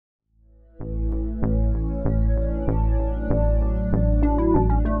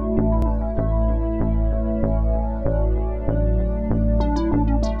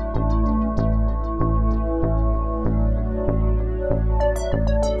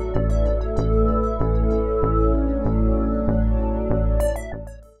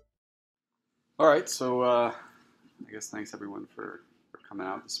All right, so I guess thanks everyone for coming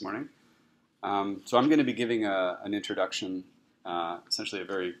out this morning. So I'm going to be giving an introduction, essentially a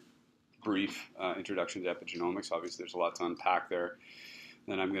very brief introduction to epigenomics. Obviously, there's a lot to unpack there.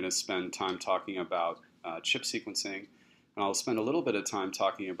 Then I'm going to spend time talking about chip sequencing, and I'll spend a little bit of time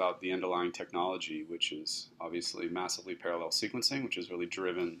talking about the underlying technology, which is obviously massively parallel sequencing, which has really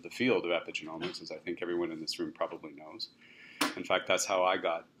driven the field of epigenomics, as I think everyone in this room probably knows. In fact, that's how I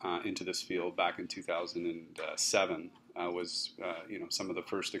got into this field back in 2007. Was some of the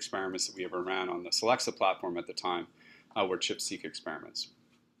first experiments that we ever ran on the Celexa platform at the time were ChIP-Seq experiments,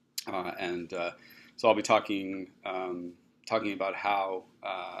 so I'll be talking about how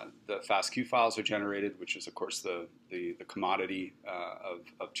the FASTQ files are generated, which is of course the commodity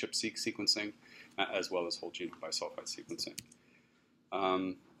of ChIP-Seq sequencing, as well as whole genome bisulfite sequencing.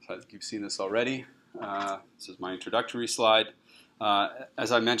 So I think you've seen this already. This is my introductory slide.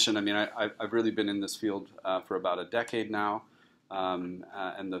 As I mentioned, I mean, I've really been in this field for about a decade now, and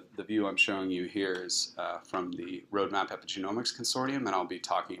the view I'm showing you here is from the Roadmap Epigenomics Consortium, and I'll be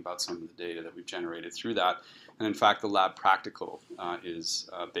talking about some of the data that we've generated through that. And in fact, the lab practical is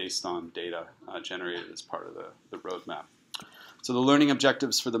based on data generated as part of the roadmap. So the learning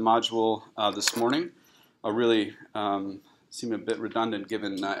objectives for the module this morning are really seem a bit redundant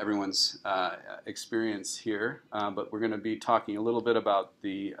given everyone's experience here, but we're going to be talking a little bit about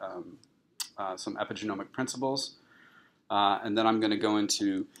the some epigenomic principles, and then I'm going to go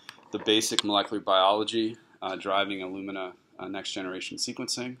into the basic molecular biology driving Illumina next generation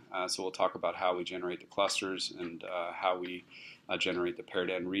sequencing. So we'll talk about how we generate the clusters and how we generate the paired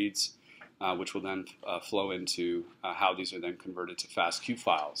end reads, which will then flow into how these are then converted to FASTQ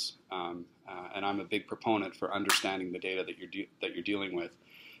files. And I'm a big proponent for understanding the data that you're dealing with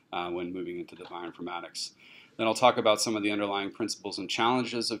when moving into the bioinformatics. Then I'll talk about some of the underlying principles and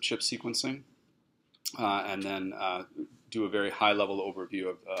challenges of chip sequencing, and then do a very high-level overview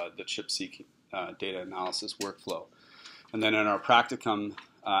of the ChIP-Seq data analysis workflow. And then in our practicum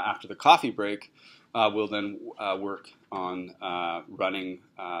after the coffee break, we'll then work on running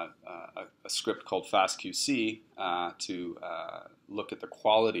a script called FastQC to look at the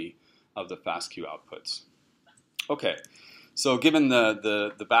quality of the FASTQ outputs. Okay, so given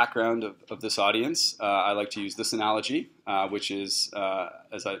the background of this audience, I like to use this analogy, which is,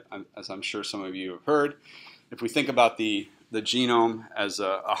 as I'm sure some of you have heard, if we think about the genome as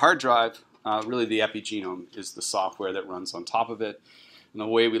a hard drive, really the epigenome is the software that runs on top of it. And the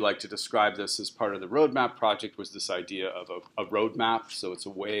way we like to describe this as part of the roadmap project was this idea of a roadmap. So it's a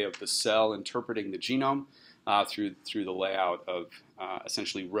way of the cell interpreting the genome through the layout of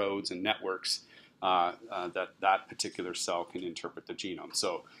essentially roads and networks that particular cell can interpret the genome.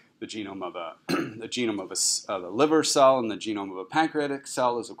 So the genome of a liver cell and the genome of a pancreatic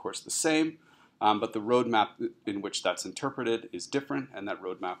cell is of course the same, but the roadmap in which that's interpreted is different, and that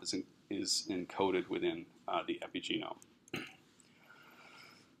roadmap is encoded within the epigenome.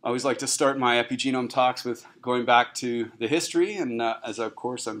 I always like to start my epigenome talks with going back to the history, and as of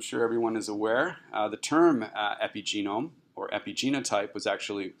course I'm sure everyone is aware, the term epigenome or epigenotype was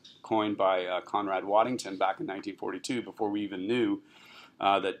actually coined by Conrad Waddington back in 1942, before we even knew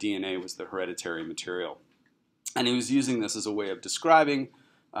that DNA was the hereditary material. And he was using this as a way of describing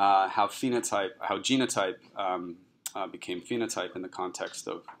how genotype became phenotype in the context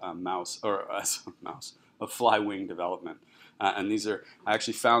of of fly wing development. And these are, I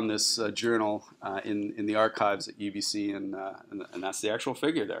actually found this journal in the archives at UBC, and that's the actual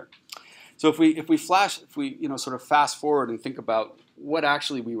figure there. So if we sort of fast forward and think about what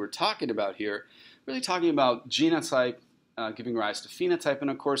actually we were talking about here, really talking about genotype giving rise to phenotype, and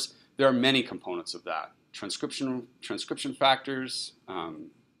of course there are many components of that: transcription factors,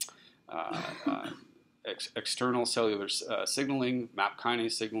 external cellular signaling, MAP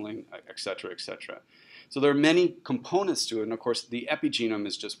kinase signaling, et cetera, et cetera. So there are many components to it, and of course the epigenome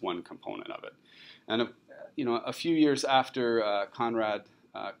is just one component of it. And a few years after Conrad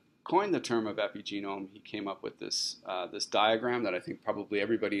coined the term of epigenome, he came up with this diagram that I think probably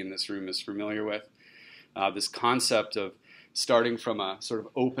everybody in this room is familiar with. This concept of starting from a sort of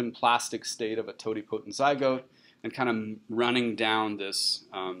open plastic state of a totipotent zygote and kind of running down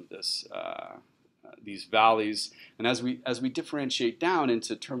these valleys, and as we differentiate down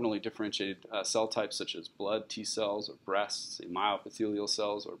into terminally differentiated cell types such as blood, T cells, or breasts, myoepithelial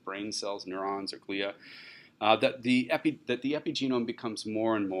cells, or brain cells, neurons, or glia, that the epigenome becomes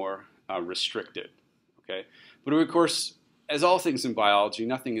more and more restricted. Okay, but of course, as all things in biology,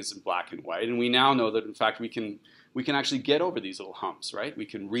 nothing is in black and white, and we now know that in fact we can we can actually get over these little humps, right? We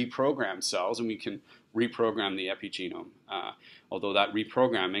can reprogram cells, and we can reprogram the epigenome, although that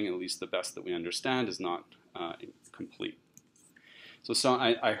reprogramming, at least the best that we understand, is not complete. So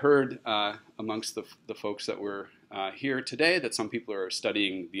I heard amongst the folks that were here today that some people are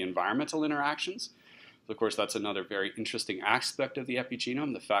studying the environmental interactions. So of course, that's another very interesting aspect of the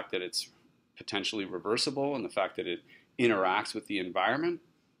epigenome, the fact that it's potentially reversible and the fact that it interacts with the environment.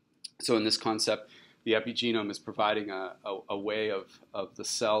 So in this concept, the epigenome is providing a way of the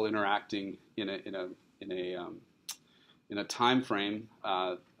cell interacting in a time frame,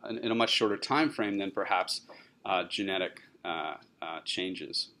 in a much shorter time frame than perhaps genetic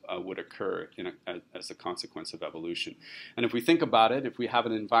changes would occur as a consequence of evolution. And if we think about it, if we have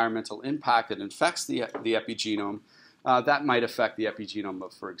an environmental impact that infects the epigenome, that might affect the epigenome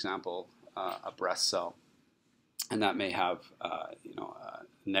of, for example, a breast cell, and that may have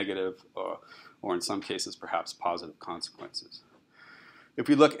negative or in some cases perhaps positive consequences. If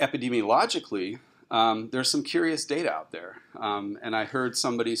we look epidemiologically, there's some curious data out there, and I heard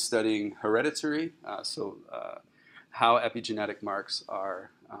somebody studying hereditary, how epigenetic marks are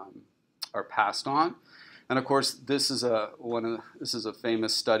passed on, and of course this is a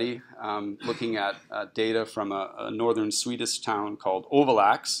famous study looking at data from a northern Swedish town called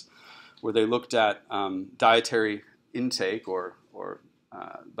Ovalax, where they looked at dietary intake or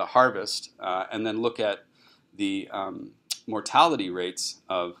the harvest, and then look at the mortality rates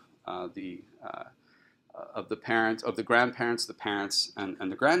of the grandparents, the parents,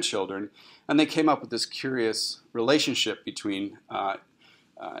 and the grandchildren, and they came up with this curious relationship between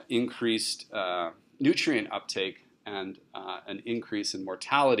increased nutrient uptake and an increase in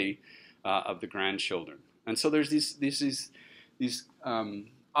mortality of the grandchildren. And so there's these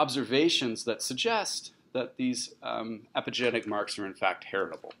observations that suggest that these epigenetic marks are in fact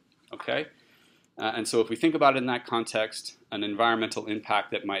heritable. Okay, and so if we think about it in that context, an environmental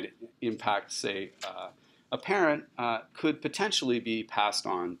impact that might impact, say, a parent could potentially be passed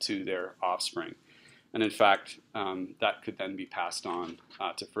on to their offspring. And in fact, that could then be passed on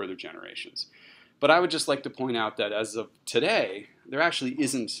to further generations. But I would just like to point out that as of today, there actually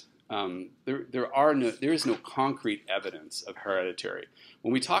isn't, there is no concrete evidence of hereditary.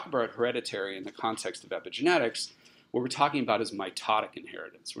 When we talk about hereditary in the context of epigenetics, what we're talking about is mitotic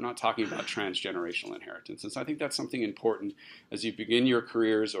inheritance. We're not talking about transgenerational inheritance. And so I think that's something important as you begin your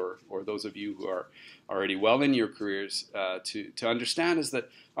careers, or those of you who are already well in your careers, to understand is that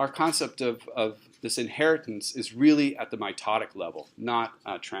our concept of this inheritance is really at the mitotic level, not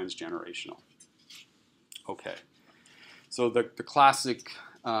transgenerational. Okay, so the classic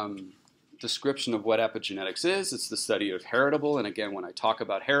description of what epigenetics is, it's the study of heritable, and again, when I talk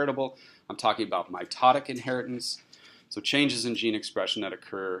about heritable, I'm talking about mitotic inheritance, so changes in gene expression that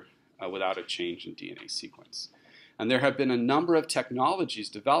occur without a change in DNA sequence. And there have been a number of technologies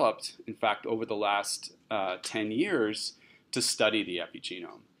developed, in fact, over the last 10 years to study the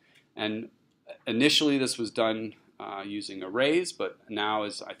epigenome. And initially this was done using arrays, but now,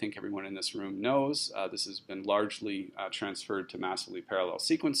 as I think everyone in this room knows, this has been largely transferred to massively parallel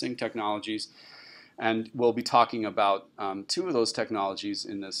sequencing technologies. And we'll be talking about two of those technologies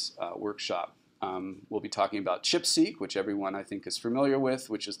in this workshop. We'll be talking about ChIP-Seq, which everyone I think is familiar with,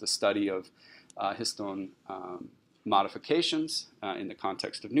 which is the study of histone modifications in the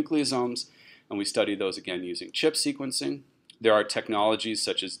context of nucleosomes. And we study those again using ChIP sequencing. There are technologies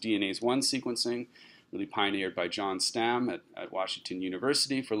such as DNase I sequencing, really pioneered by John Stam at Washington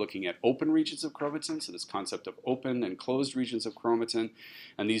University for looking at open regions of chromatin, so this concept of open and closed regions of chromatin.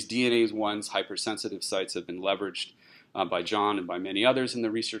 And these DNase I's hypersensitive sites have been leveraged by John and by many others in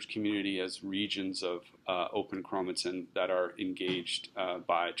the research community as regions of open chromatin that are engaged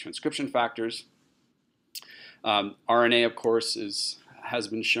by transcription factors. RNA, of course, has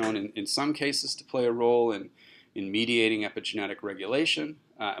been shown in some cases to play a role in mediating epigenetic regulation.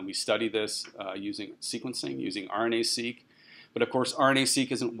 And we study this using sequencing, using RNA-seq. But of course,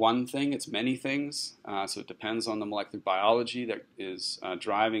 RNA-seq isn't one thing, it's many things. So it depends on the molecular biology that is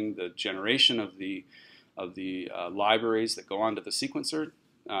driving the generation of the libraries that go onto the sequencer,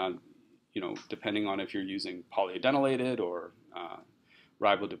 depending on if you're using polyadenylated or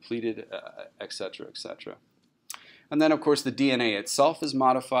ribodepleted, et cetera, et cetera. And then, of course, the DNA itself is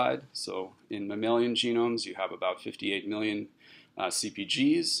modified. So in mammalian genomes, you have about 58 million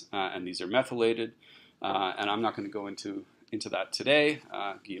CPGs, and these are methylated. And I'm not going to go into that today.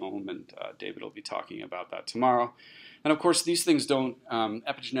 Guillaume and David will be talking about that tomorrow. And of course, these things don't,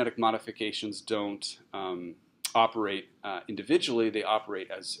 epigenetic modifications don't operate individually. They operate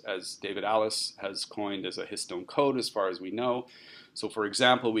as David Alice has coined as a histone code as far as we know. So for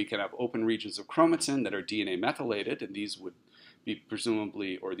example, we can have open regions of chromatin that are DNA methylated, and these would be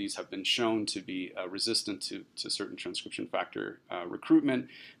presumably, or these have been shown to be resistant to certain transcription factor recruitment.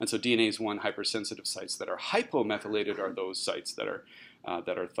 And so DNase 1 hypersensitive sites that are hypomethylated are those sites that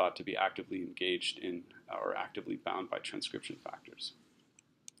are thought to be actively engaged in or actively bound by transcription factors.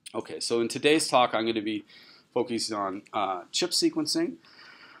 Okay, so in today's talk, I'm going to be focused on CHIP sequencing.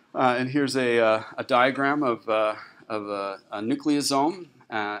 And here's a diagram of a nucleosome.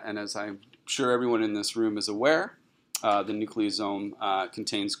 And as I'm sure everyone in this room is aware, the nucleosome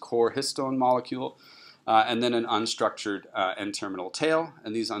contains core histone molecule and then an unstructured N-terminal tail.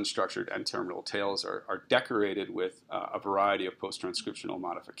 And these unstructured N-terminal tails are decorated with a variety of post-transcriptional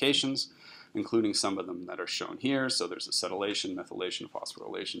modifications, including some of them that are shown here. So there's acetylation, methylation,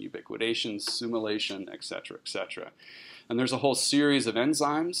 phosphorylation, ubiquitination, summylation, et cetera, et cetera. And there's a whole series of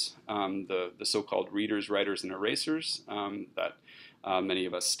enzymes, the so-called readers, writers, and erasers that many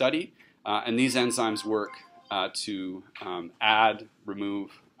of us study. And these enzymes work to add,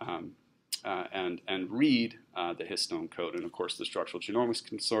 remove, and read the histone code. And of course, the Structural Genomics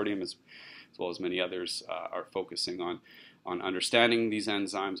Consortium, as well as many others, are focusing on understanding these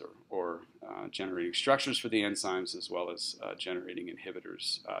enzymes or generating structures for the enzymes, as well as generating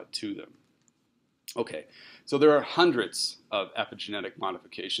inhibitors to them. Okay, so there are hundreds of epigenetic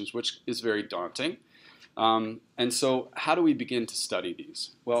modifications, which is very daunting. And so how do we begin to study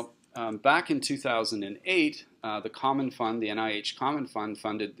these? Well, back in 2008, the Common Fund, the NIH Common Fund,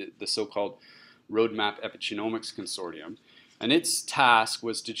 funded the so-called Roadmap Epigenomics Consortium, and its task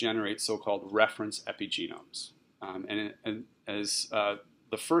was to generate so-called reference epigenomes. And as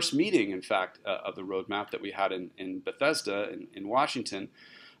the first meeting, in fact, of the roadmap that we had in Bethesda in Washington,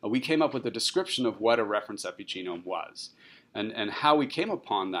 we came up with a description of what a reference epigenome was. And how we came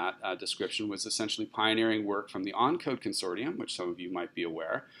upon that description was essentially pioneering work from the ENCODE Consortium, which some of you might be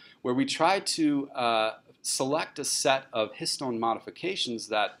aware, where we tried to select a set of histone modifications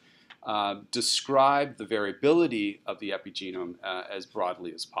that describe the variability of the epigenome as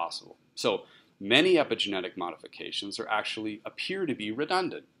broadly as possible. So many epigenetic modifications actually appear to be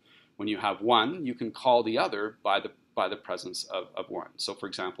redundant. When you have one, you can call the other by the presence of one. So for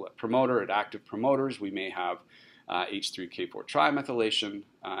example, at active promoters, we may have H3K4 trimethylation,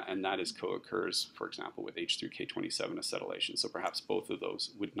 and that co-occurs, for example, with H3K27 acetylation. So perhaps both of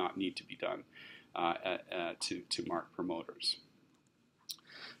those would not need to be done to mark promoters.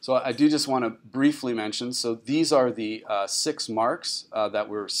 So I do just want to briefly mention, so these are the 6 marks that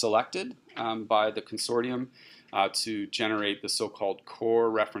were selected by the consortium to generate the so-called core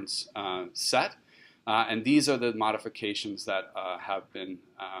reference set. And these are the modifications that have been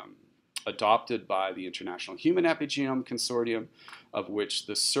adopted by the International Human Epigenome Consortium, of which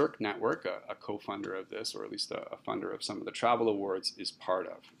the CIRC network, a co-funder of this, or at least a funder of some of the travel awards, is part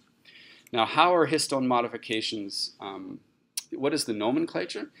of. Now, how are histone modifications, what is the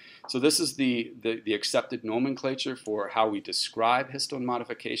nomenclature? So this is the accepted nomenclature for how we describe histone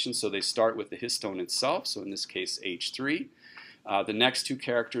modifications. So they start with the histone itself, so in this case H3. The next 2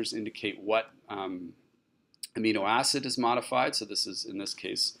 characters indicate what amino acid is modified. So this is, in this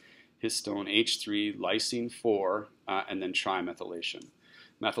case, histone H3, lysine 4, and then trimethylation.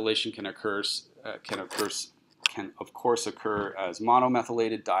 Methylation can of course occur as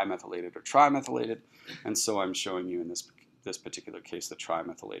monomethylated, dimethylated, or trimethylated, and so I'm showing you in this particular case the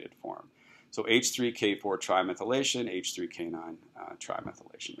trimethylated form. So H3K4 trimethylation, H3K9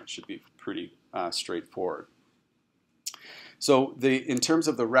 trimethylation. That should be pretty straightforward. So in terms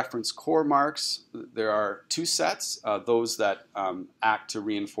of the reference core marks, there are 2 sets, those that act to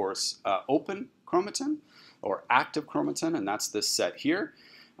reinforce open chromatin or active chromatin, and that's this set here.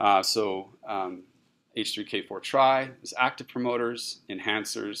 H3K4 tri is active promoters,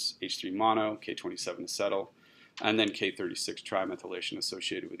 enhancers, H3 mono, K27 acetyl, and then K36 trimethylation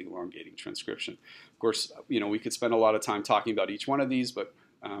associated with elongating transcription. Of course, we could spend a lot of time talking about each one of these, but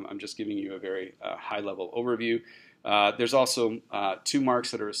I'm just giving you a very high-level overview. There's also 2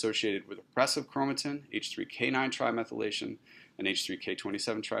 marks that are associated with oppressive chromatin, H3K9 trimethylation and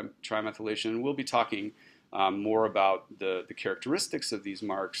H3K27 trimethylation. And we'll be talking more about the characteristics of these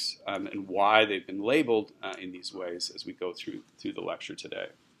marks and why they've been labeled in these ways as we go through the lecture today.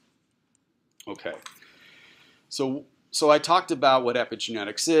 Okay, so I talked about what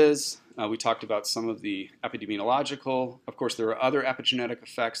epigenetics is. We talked about some of the epidemiological. Of course, there are other epigenetic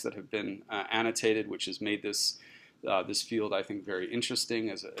effects that have been annotated, which has made this field, I think, very interesting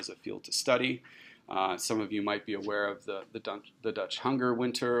as a field to study. Some of you might be aware of the Dutch hunger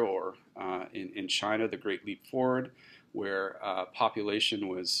winter, or in China, the Great Leap Forward, where population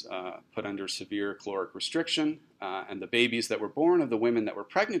was put under severe caloric restriction, and the babies that were born of the women that were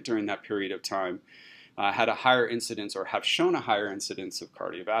pregnant during that period of time had a higher incidence, or have shown a higher incidence, of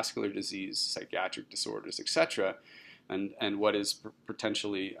cardiovascular disease, psychiatric disorders, etc. And what is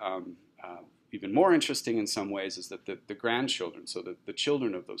potentially even more interesting in some ways is that the grandchildren, so the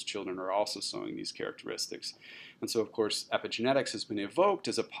children of those children, are also showing these characteristics. And so, of course, epigenetics has been evoked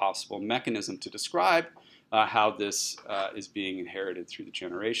as a possible mechanism to describe how this is being inherited through the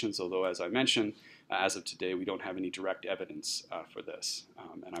generations, although, as I mentioned, as of today, we don't have any direct evidence for this.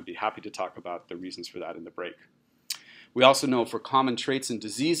 And I'd be happy to talk about the reasons for that in the break. We also know for common traits and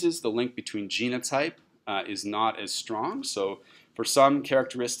diseases, the link between genotype is not as strong. So for some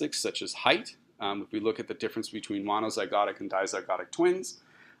characteristics, such as height, if we look at the difference between monozygotic and dizygotic twins,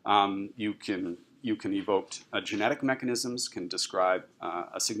 you can evoke genetic mechanisms, can describe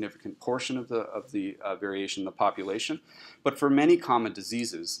a significant portion of the variation in the population. But for many common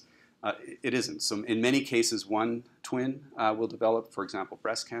diseases, it isn't. So in many cases, one twin will develop, for example,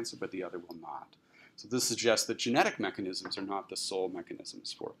 breast cancer, but the other will not. So this suggests that genetic mechanisms are not the sole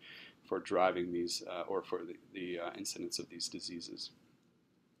mechanisms for driving these, or for the incidence of these diseases.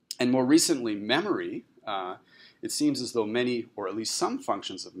 And more recently, memory, it seems as though many, or at least some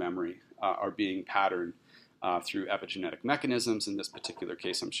functions of memory are being patterned through epigenetic mechanisms. In this particular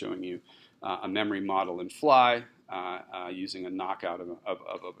case, I'm showing you a memory model in fly using a knockout of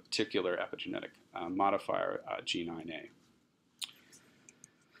a particular epigenetic modifier, G9A.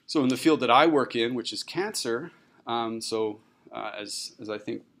 So in the field that I work in, which is cancer, as I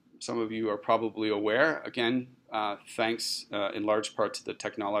think some of you are probably aware, again, thanks in large part to the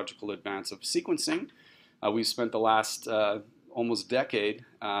technological advance of sequencing, we've spent the last almost decade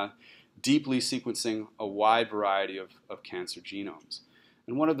deeply sequencing a wide variety of cancer genomes.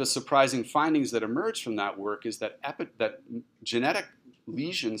 And one of the surprising findings that emerged from that work is that genetic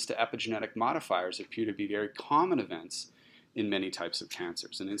lesions to epigenetic modifiers appear to be very common events in many types of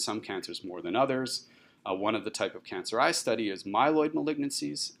cancers, and in some cancers more than others. One of the type of cancer I study is myeloid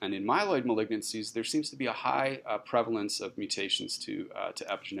malignancies, and in myeloid malignancies there seems to be a high prevalence of mutations to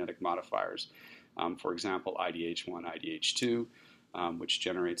epigenetic modifiers. For example, IDH1, IDH2, which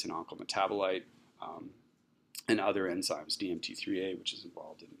generates an oncometabolite, and other enzymes, DMT3A, which is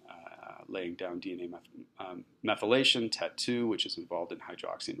involved in laying down DNA methylation, TET2, which is involved in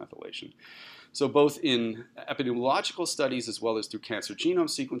hydroxymethylation. So both in epidemiological studies as well as through cancer genome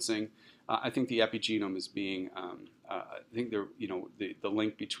sequencing, I think the epigenome is being, I think the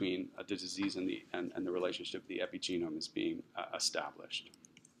link between the disease and the relationship of the epigenome is being established.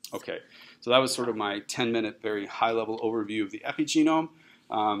 Okay, so that was sort of my 10-minute, very high-level overview of the epigenome.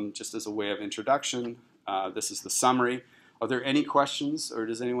 Just as a way of introduction, this is the summary. Are there any questions, or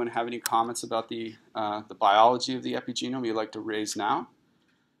does anyone have any comments about the biology of the epigenome you'd like to raise now?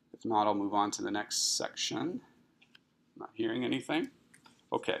 If not, I'll move on to the next section. Not hearing anything.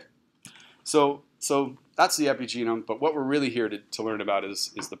 Okay. So that's the epigenome, but what we're really here to learn about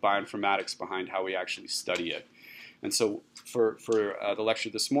is the bioinformatics behind how we actually study it. And so for the lecture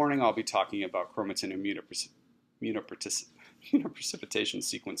this morning, I'll be talking about chromatin immunoprecipitation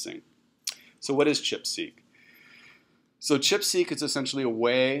sequencing. So what is ChIP-Seq? So ChIP-Seq is essentially a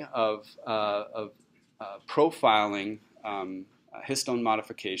way of profiling histone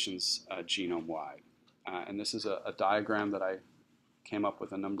modifications genome-wide. And this is a diagram that I came up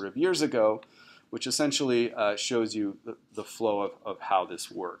with a number of years ago, which essentially shows you the flow of how this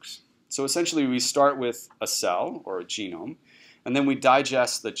works. So essentially we start with a cell or a genome, and then we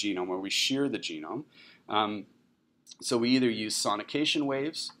digest the genome, or we shear the genome. So we either use sonication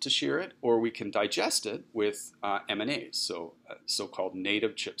waves to shear it, or we can digest it with MNAs, so so-called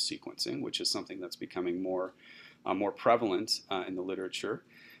native ChIP sequencing, which is something that's becoming more prevalent in the literature.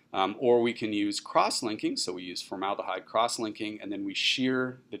 Or we can use cross-linking, so we use formaldehyde cross-linking, and then we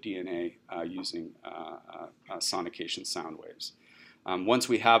shear the DNA using sonication sound waves. Once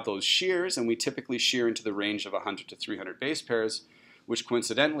we have those shears, and we typically shear into the range of 100 to 300 base pairs, which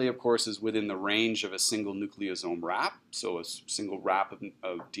coincidentally, of course, is within the range of a single nucleosome wrap. So a single wrap of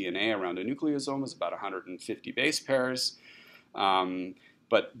DNA around a nucleosome is about 150 base pairs.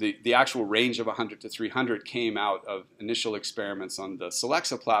 But the actual range of 100 to 300 came out of initial experiments on the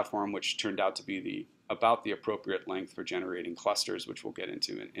Solexa platform, which turned out to be about the appropriate length for generating clusters, which we'll get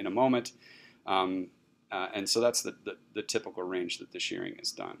into in a moment. And so that's the typical range that the shearing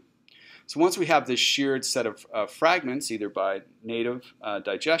is done. So once we have this sheared set of fragments, either by native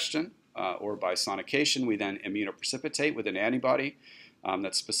digestion or by sonication, we then immunoprecipitate with an antibody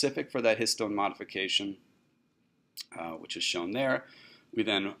that's specific for that histone modification, which is shown there. We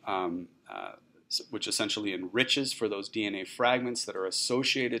then, which essentially enriches for those DNA fragments that are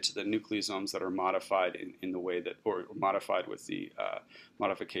associated to the nucleosomes that are modified in the way that, or modified with the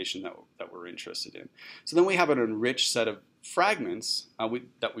modification that we're interested in. So then we have an enriched set of fragments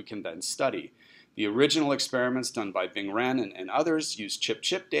that we can then study. The original experiments done by Bing Ren and others used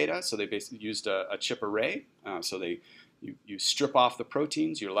ChIP-Chip data, so they basically used a chip array. You strip off the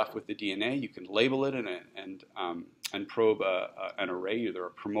proteins, you're left with the DNA. You can label it and probe an array, either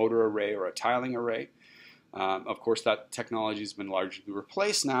a promoter array or a tiling array. Of course, that technology has been largely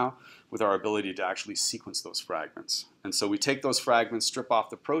replaced now with our ability to actually sequence those fragments. And so we take those fragments, strip off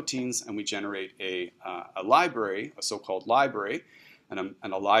the proteins, and we generate a library, a so-called library. And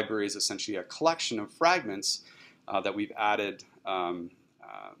a library is essentially a collection of fragments that we've added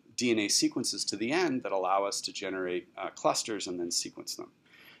DNA sequences to the end that allow us to generate clusters and then sequence them.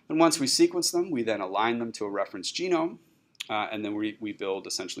 And once we sequence them, we then align them to a reference genome, and then we build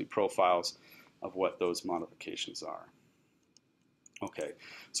essentially profiles of what those modifications are. Okay,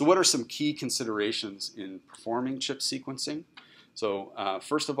 so what are some key considerations in performing ChIP sequencing? So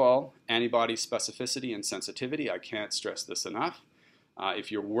first of all, antibody specificity and sensitivity. I can't stress this enough.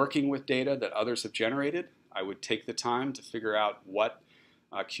 If you're working with data that others have generated, I would take the time to figure out what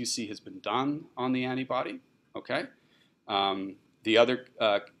QC has been done on the antibody. Okay. The other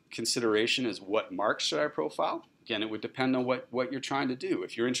consideration is what marks should I profile? Again, it would depend on what you're trying to do.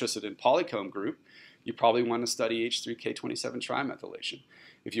 If you're interested in polycomb group, you probably want to study H3K27 trimethylation.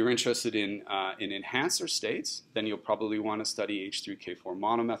 If you're interested in enhancer states, then you'll probably want to study H3K4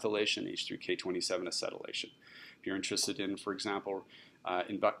 monomethylation, H3K27 acetylation. If you're interested in, for example,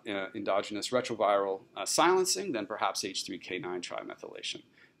 endogenous retroviral silencing, then perhaps H3K9 trimethylation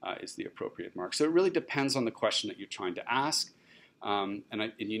is the appropriate mark. So it really depends on the question that you're trying to ask, and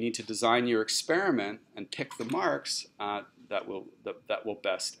you need to design your experiment and pick the marks that will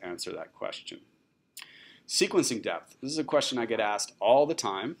best answer that question. Sequencing depth. This is a question I get asked all the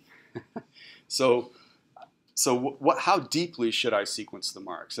time. So how deeply should I sequence the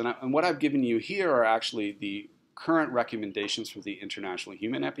marks? And what I've given you here are actually the current recommendations for the International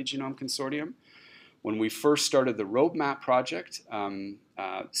Human Epigenome Consortium. When we first started the roadmap project,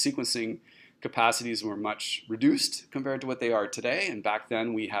 sequencing capacities were much reduced compared to what they are today. And back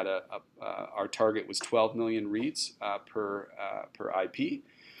then, we had our target was 12 million reads per IP.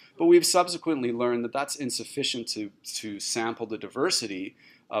 But we've subsequently learned that that's insufficient to sample the diversity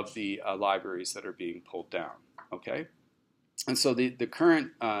of the libraries that are being pulled down. Okay, and so the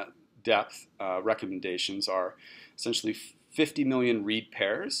current depth recommendations are essentially 50 million read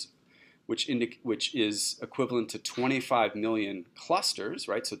pairs, which is equivalent to 25 million clusters,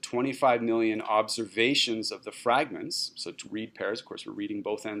 right? So 25 million observations of the fragments. So to read pairs, of course, we're reading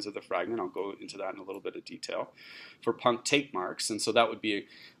both ends of the fragment. I'll go into that in a little bit of detail. For punctate marks, and so that would be an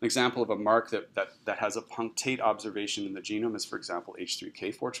example of a mark that has a punctate observation in the genome is, for example,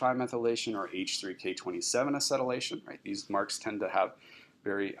 H3K4 trimethylation or H3K27 acetylation, right? These marks tend to have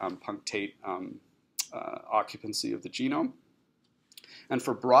very punctate occupancy of the genome. And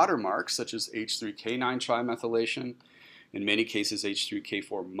for broader marks, such as H3K9 trimethylation, in many cases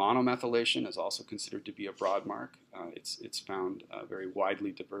H3K4 monomethylation is also considered to be a broad mark. It's found very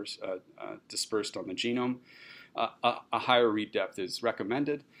widely dispersed on the genome. A higher read depth is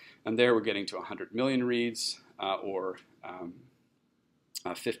recommended, and there we're getting to 100 million reads or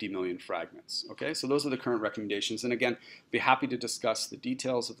 50 million fragments. Okay, so those are the current recommendations, and again, be happy to discuss the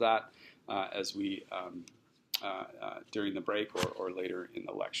details of that as we during the break or later in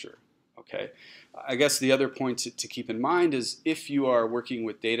the lecture. Okay, I guess the other point to keep in mind is if you are working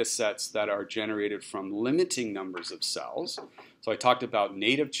with data sets that are generated from limiting numbers of cells. So I talked about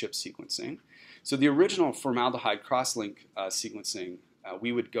native ChIP sequencing. So the original formaldehyde crosslink sequencing,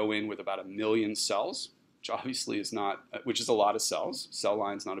 we would go in with about 1 million cells, which obviously is not, which is a lot of cells. Cell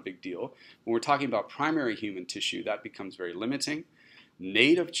line's not a big deal. When we're talking about primary human tissue, that becomes very limiting.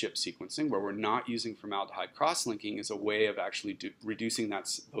 Native ChIP sequencing, where we're not using formaldehyde cross-linking, is a way of actually reducing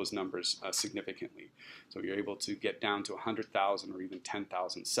those numbers significantly. So you're able to get down to 100,000 or even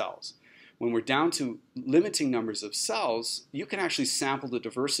 10,000 cells. When we're down to limiting numbers of cells, you can actually sample the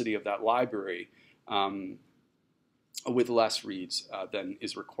diversity of that library with less reads than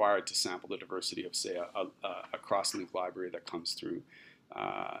is required to sample the diversity of, say, a cross-link library that comes through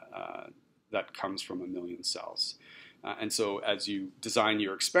that comes from 1 million cells. And so as you design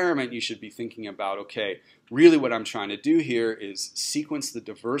your experiment, you should be thinking about, okay, really what I'm trying to do here is sequence the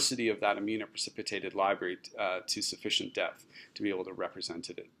diversity of that immunoprecipitated library to sufficient depth to be able to represent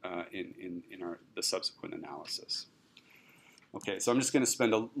it in the subsequent analysis. Okay, so I'm just going to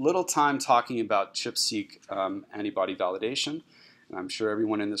spend a little time talking about ChIP-Seq antibody validation. And I'm sure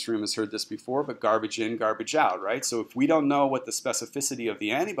everyone in this room has heard this before, but garbage in, garbage out, right? So if we don't know what the specificity of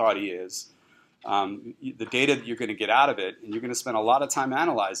the antibody is, the data that you're going to get out of it, and you're going to spend a lot of time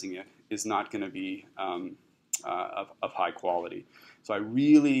analyzing it, is not going to be of high quality. So I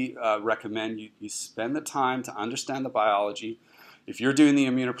really recommend you spend the time to understand the biology. If you're doing the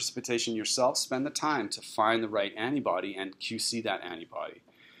immunoprecipitation yourself, spend the time to find the right antibody and QC that antibody.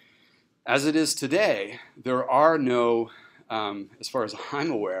 As it is today, there are no, as far as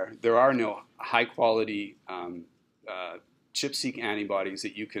I'm aware, there are no high-quality ChIP-Seq antibodies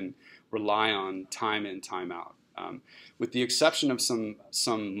that you can rely on time in, time out. With the exception of some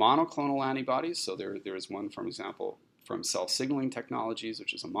monoclonal antibodies, so there is one, for example, from Cell Signaling Technologies,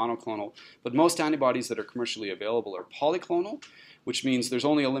 which is a monoclonal, but most antibodies that are commercially available are polyclonal, which means there's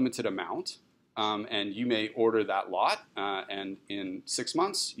only a limited amount, and you may order that lot, and in 6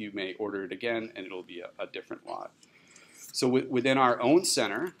 months you may order it again, and it'll be a different lot. So within our own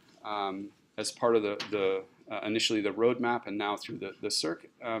center, as part of initially the roadmap and now through the CIRC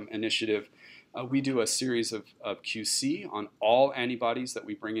initiative, we do a series of QC on all antibodies that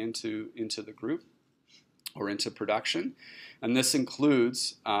we bring into the group or into production. And this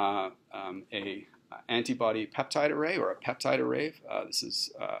includes a antibody peptide array or a peptide array. This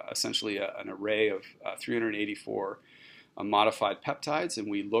is essentially an array of 384 modified peptides, and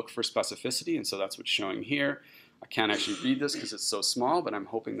we look for specificity, and so that's what's showing here. I can't actually read this because it's so small, but I'm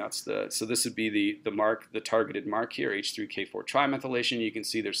hoping that's so this would be the mark, the targeted mark here, H3K4 trimethylation. You can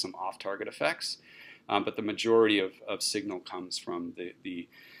see there's some off-target effects, but the majority of signal comes from the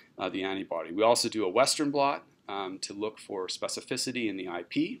antibody. We also do a Western blot to look for specificity in the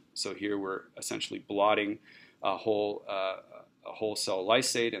IP. So here we're essentially blotting a whole cell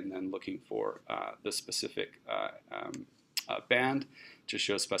lysate and then looking for the specific band to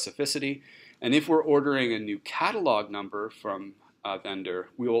show specificity. And if we're ordering a new catalog number from a vendor,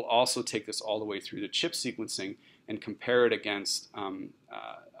 we will also take this all the way through the CHIP sequencing and compare it against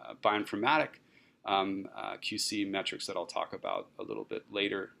bioinformatic QC metrics that I'll talk about a little bit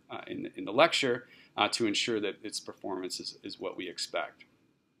later in the lecture to ensure that its performance is what we expect.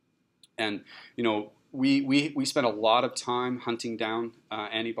 And you know, we spend a lot of time hunting down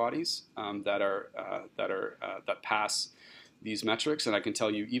antibodies that pass these metrics, and I can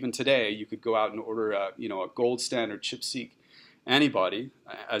tell you, even today, you could go out and order a gold standard ChIP-Seq antibody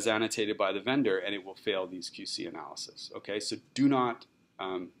as annotated by the vendor, and it will fail these QC analysis. Okay, so do not.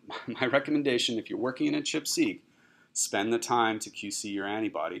 My recommendation, if you're working in a ChIP-Seq, spend the time to QC your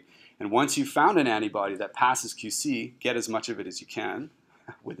antibody, and once you've found an antibody that passes QC, get as much of it as you can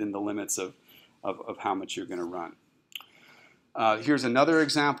within the limits of how much you're going to run. Here's another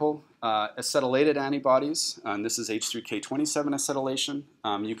example, acetylated antibodies, and this is H3K27 acetylation.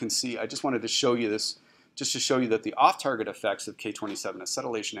 You can see, I just wanted to show you this, just to show you that the off-target effects of K27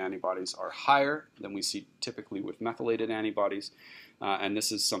 acetylation antibodies are higher than we see typically with methylated antibodies, and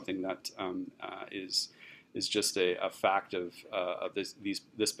this is something that is just a fact of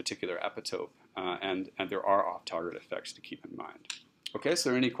this particular epitope, and there are off-target effects to keep in mind. Okay, so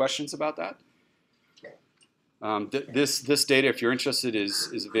are there any questions about that? This data, if you're interested,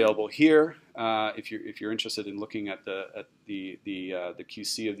 is available here. If you're interested in looking at the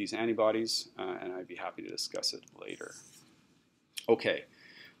QC of these antibodies, and I'd be happy to discuss it later. Okay,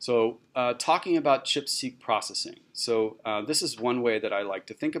 so talking about ChIP-Seq processing. So this is one way that I like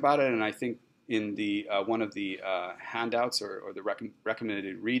to think about it, and I think in the one of the handouts or the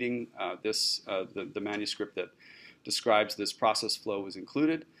recommended reading, the manuscript that describes this process flow was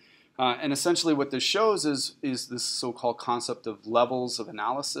included. And essentially what this shows is this so-called concept of levels of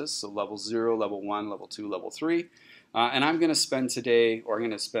analysis, so level 0, level 1, level 2, level 3. And I'm going to spend today, or I'm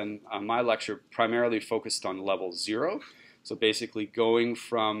going to spend my lecture primarily focused on level 0. So basically going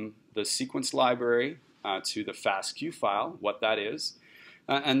from the sequence library to the FASTQ file, what that is.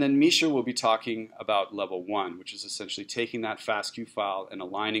 And then Misha will be talking about level 1, which is essentially taking that FASTQ file and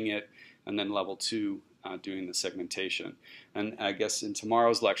aligning it, and then level 2, doing the segmentation. And I guess in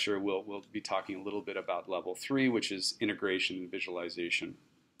tomorrow's lecture, we'll be talking a little bit about level 3, which is integration and visualization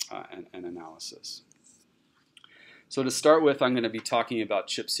and analysis. So to start with, I'm going to be talking about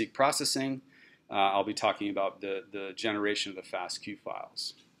ChIP-Seq processing. I'll be talking about the generation of the FASTQ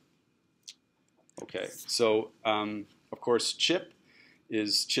files. Okay, so of course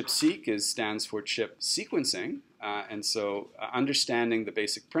ChIP-Seq stands for CHIP sequencing. And so understanding the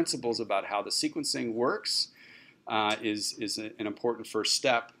basic principles about how the sequencing works is an important first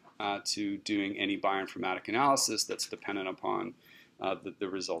step to doing any bioinformatic analysis that's dependent upon the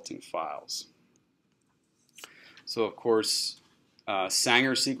resulting files. So of course,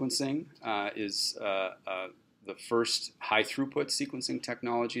 Sanger sequencing is the first high-throughput sequencing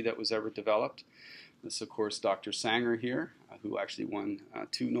technology that was ever developed. This is, of course, Dr. Sanger here, who actually won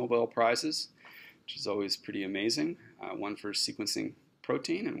 2 Nobel Prizes, which is always pretty amazing. One for sequencing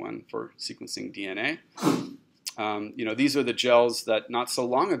protein and one for sequencing DNA. These are the gels that not so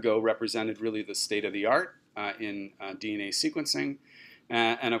long ago represented really the state of the art in DNA sequencing,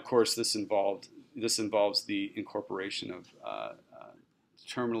 and of course this involves the incorporation of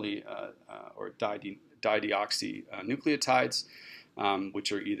terminally or dideoxynucleotides,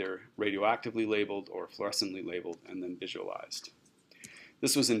 which are either radioactively labeled or fluorescently labeled and then visualized.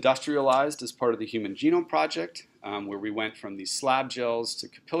 This was industrialized as part of the Human Genome Project, where we went from these slab gels to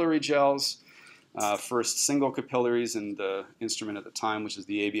capillary gels. First single capillaries in the instrument at the time, which is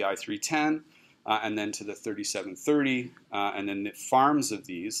the ABI 310, and then to the 3730, and then the farms of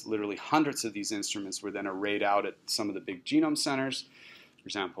these, literally hundreds of these instruments, were then arrayed out at some of the big genome centers, for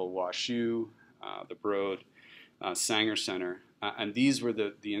example, WashU, the Broad, Sanger Center, and these were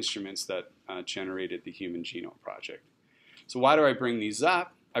the instruments that generated the Human Genome Project. So why do I bring these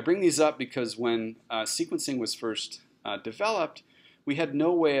up? I bring these up because when sequencing was first developed, we had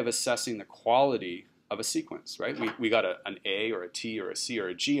no way of assessing the quality of a sequence, right? We got an A or a T or a C or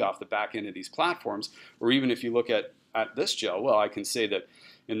a G off the back end of these platforms, or even if you look at this gel, well, I can say that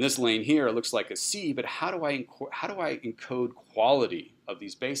in this lane here it looks like a C, but how do I encode quality of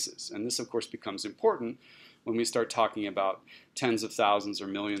these bases? And this, of course, becomes important when we start talking about tens of thousands or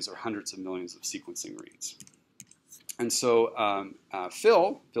millions or hundreds of millions of sequencing reads. And so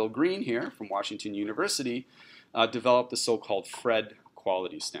Phil Green here from Washington University developed the so-called Phred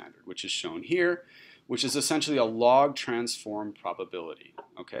quality standard, which is shown here, which is essentially a log transform probability.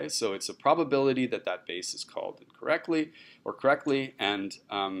 Okay, so it's a probability that that base is called correctly, and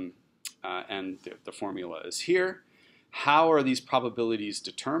the formula is here. How are these probabilities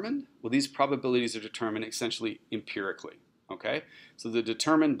determined? Well, these probabilities are determined essentially empirically. Okay, so they're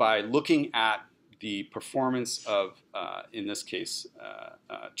determined by looking at the performance of, in this case,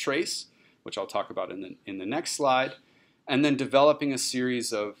 trace, which I'll talk about in the next slide, and then developing a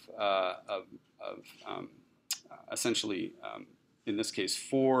series of essentially, in this case,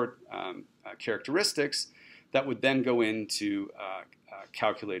 4 characteristics that would then go into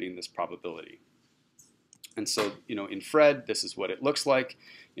calculating this probability. And so, in Phred, this is what it looks like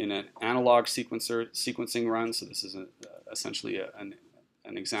in an analog sequencing run. So this is essentially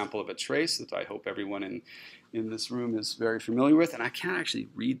an example of a trace that I hope everyone in this room is very familiar with. And I can't actually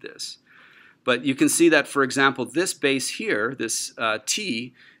read this. But you can see that, for example, this base here, this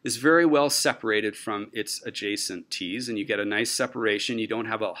T, is very well separated from its adjacent T's. And you get a nice separation. You don't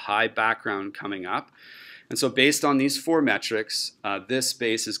have a high background coming up. And so based on these 4 metrics, this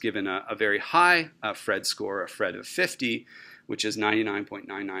base is given a very high Phred score, a Phred of 50, which is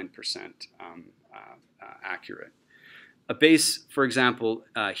 99.99% accurate. A base, for example,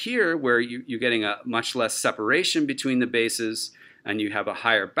 here, where you're getting a much less separation between the bases and you have a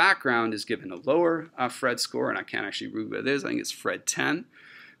higher background, is given a lower Phred score, and I can't actually read what it is. I think it's Phred 10,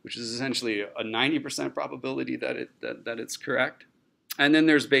 which is essentially a 90% probability that it's correct. And then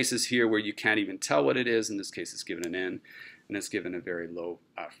there's bases here where you can't even tell what it is. In this case, it's given an N, and it's given a very low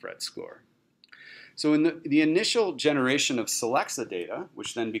Phred score. So in the initial generation of Solexa data,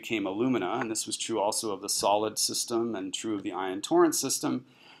 which then became Illumina, and this was true also of the solid system and true of the ion torrent system,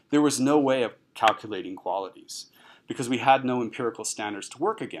 there was no way of calculating qualities because we had no empirical standards to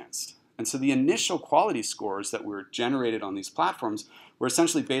work against. And so the initial quality scores that were generated on these platforms were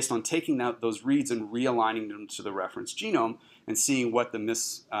essentially based on taking those reads and realigning them to the reference genome and seeing what the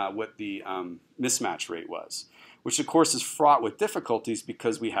mismatch rate was, which of course is fraught with difficulties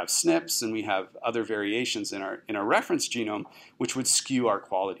because we have SNPs and we have other variations in our reference genome which would skew our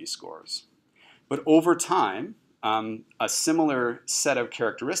quality scores. But over time, a similar set of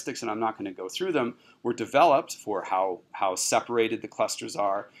characteristics, and I'm not going to go through them, were developed for how separated the clusters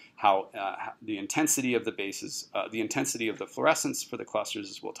are, how the intensity of the bases, the intensity of the fluorescence for the clusters,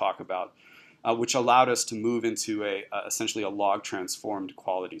 as we'll talk about, which allowed us to move into essentially a log transformed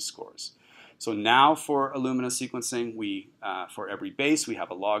quality scores. So now for Illumina sequencing, for every base, we have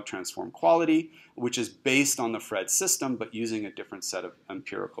a log transformed quality, which is based on the Phred system, but using a different set of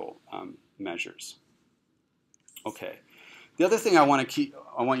empirical measures. Okay. The other thing I want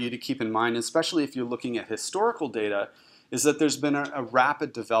you to keep in mind, especially if you're looking at historical data, is that there's been a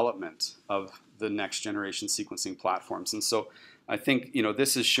rapid development of the next generation sequencing platforms. And so I think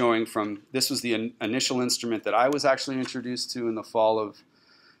this is showing this was the initial instrument that I was actually introduced to in the fall of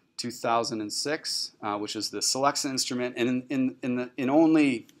 2006, which is the Solexa instrument. And in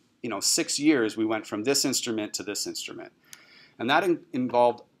only 6 years, we went from this instrument to this instrument. And that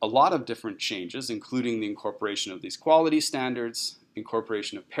involved a lot of different changes, including the incorporation of these quality standards,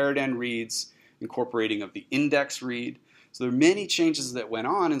 incorporation of paired end reads, incorporating of the index read. So there are many changes that went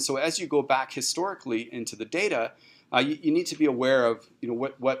on, and so as you go back historically into the data, you need to be aware of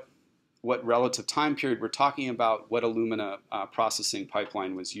what relative time period we're talking about, what Illumina processing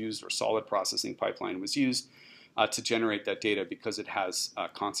pipeline was used, or solid processing pipeline was used to generate that data, because it has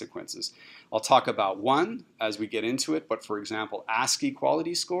consequences. I'll talk about one as we get into it, but for example, ASCII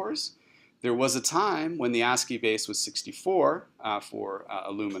quality scores. There was a time when the ASCII base was 64 for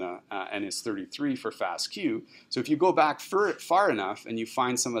Illumina and is 33 for FASTQ. So if you go back far enough and you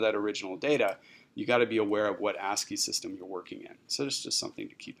find some of that original data, you got to be aware of what ASCII system you're working in. So it's just something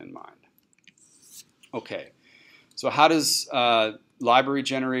to keep in mind. Okay, so how does library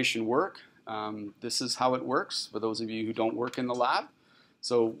generation work? This is how it works for those of you who don't work in the lab.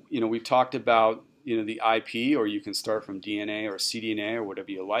 So we've talked about the IP, or you can start from DNA or cDNA or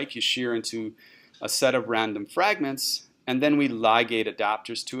whatever you like. You shear into a set of random fragments, and then we ligate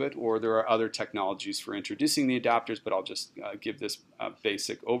adapters to it, or there are other technologies for introducing the adapters, but I'll just give this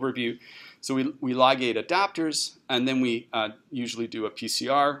basic overview. So we ligate adapters, and then we usually do a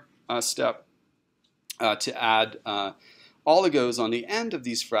PCR step to add oligos on the end of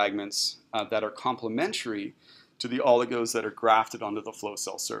these fragments that are complementary to the oligos that are grafted onto the flow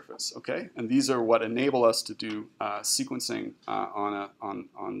cell surface. Okay, and these are what enable us to do sequencing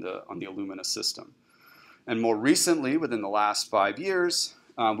on the Illumina system. And more recently, within the last 5 years,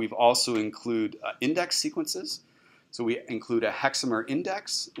 we've also included index sequences. So we include a hexamer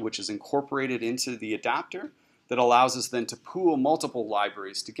index, which is incorporated into the adapter, that allows us then to pool multiple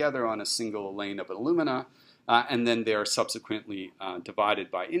libraries together on a single lane of Illumina, and then they are subsequently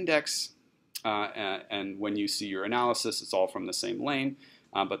divided by index. And when you see your analysis, it's all from the same lane,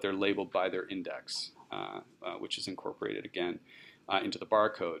 but they're labeled by their index, which is incorporated again into the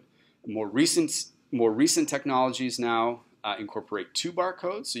barcode. More recent technologies now incorporate 2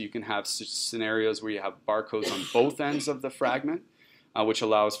 barcodes, so you can have scenarios where you have barcodes on both ends of the fragment, which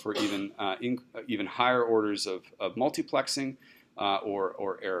allows for even higher orders of multiplexing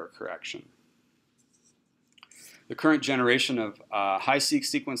or error correction. The current generation of High-seq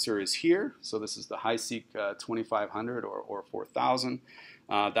sequencer is here. So this is the High-seq 2500 or 4000.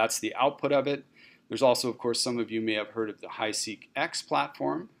 That's the output of it. There's also, of course, some of you may have heard of the High-seq X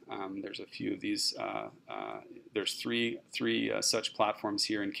platform. There's a few of these. There's three such platforms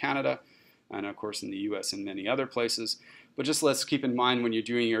here in Canada, and of course in the US and many other places. But just let's keep in mind when you're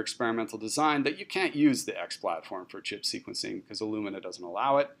doing your experimental design that you can't use the X platform for chip sequencing because Illumina doesn't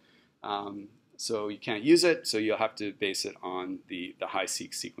allow it. So you can't use it, so you'll have to base it on the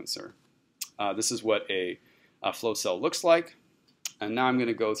High-seq sequencer. This is what a flow cell looks like. And now I'm going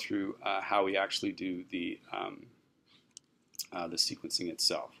to go through how we actually do the sequencing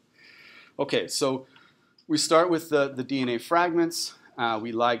itself. Okay, so we start with the DNA fragments.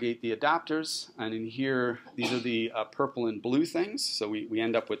 We ligate the adapters, and in here, these are the purple and blue things. So we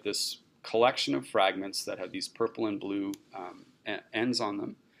end up with this collection of fragments that have these purple and blue ends on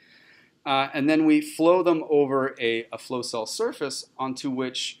them. And then we flow them over a flow cell surface onto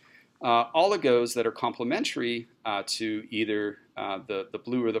which oligos that are complementary to either the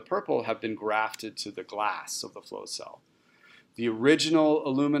blue or the purple have been grafted to the glass of the flow cell. The original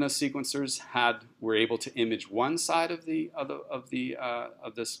Illumina sequencers were able to image one side of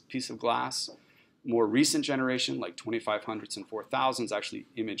this piece of glass. More recent generation, like 2500s and 4000s, actually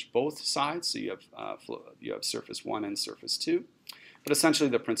image both sides. So you have surface 1 and surface 2. But essentially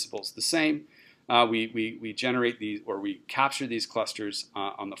the principle is the same. We generate these, or we capture these clusters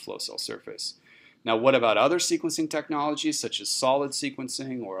on the flow cell surface. Now, what about other sequencing technologies such as solid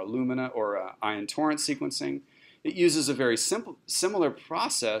sequencing or Illumina or ion torrent sequencing? It uses a very similar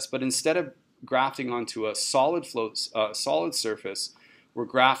process, but instead of grafting onto a solid surface, we're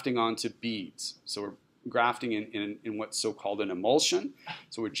grafting onto beads. So we're grafting in what's so-called an emulsion.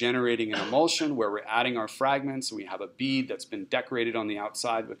 So we're generating an emulsion where we're adding our fragments. We have a bead that's been decorated on the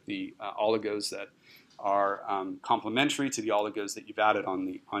outside with the oligos that are complementary to the oligos that you've added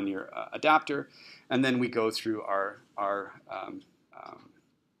on your adapter. And then we go through our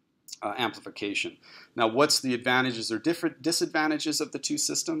amplification. Now, what's the advantages or different disadvantages of the two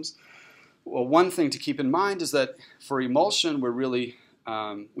systems? Well, one thing to keep in mind is that for emulsion,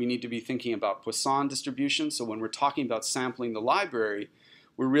 we need to be thinking about Poisson distribution. So when we're talking about sampling the library,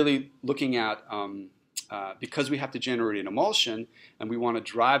 we're really looking at, because we have to generate an emulsion, and we want to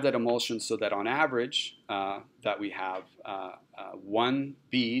drive that emulsion so that on average, that we have one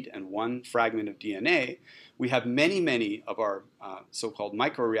bead and one fragment of DNA. We have many of our so-called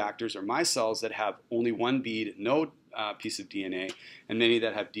microreactors or micelles that have only one bead, no piece of DNA, and many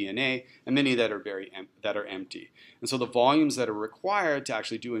that have DNA, and many that are that are empty. And so the volumes that are required to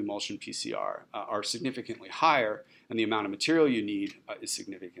actually do emulsion PCR are significantly higher, and the amount of material you need is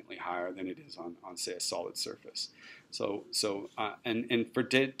significantly higher than it is on say, a solid surface. And for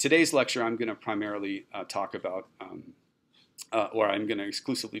today's lecture, I'm going to primarily talk about, or I'm going to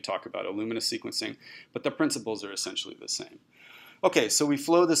exclusively talk about Illumina sequencing, but the principles are essentially the same. Okay, so we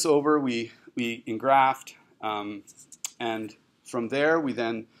flow this over, we engraft, and from there we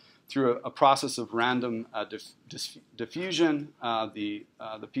then, through a process of random diffusion, the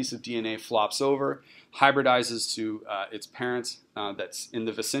piece of DNA flops over, hybridizes to its parent that's in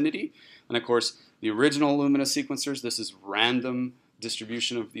the vicinity, and of course the original Illumina sequencers, this is random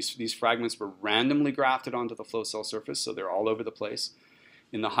distribution of these fragments were randomly grafted onto the flow cell surface, so they're all over the place.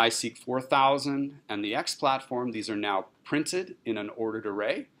 In the Hi-seq 4000 and the X platform, these are now printed in an ordered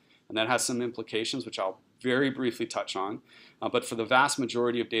array, and that has some implications which I'll very briefly touch on. But for the vast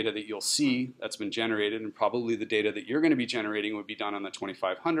majority of data that you'll see that's been generated, and probably the data that you're going to be generating would be done on the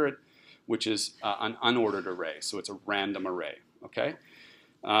 2500, which is an unordered array, so it's a random array. Okay,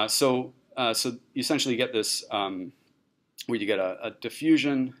 so you essentially get this where you get a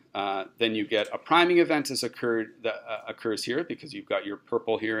diffusion, then you get a priming event that occurs here because you've got your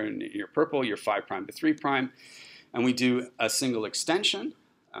purple here and your purple, your 5' to 3', and we do a single extension,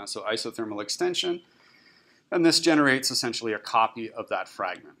 so isothermal extension, and this generates essentially a copy of that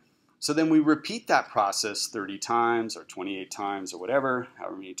fragment. So then we repeat that process 30 times or 28 times or whatever,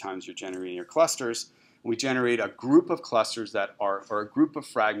 however many times you're generating your clusters. We generate a group of clusters that are, or a group of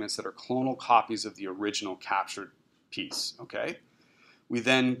fragments that are clonal copies of the original captured piece, okay? We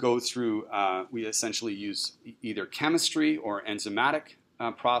then go through, we essentially use either chemistry or enzymatic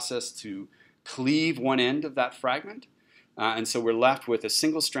process to cleave one end of that fragment. And so we're left with a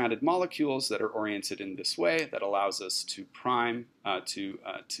single-stranded molecules that are oriented in this way that allows us to prime to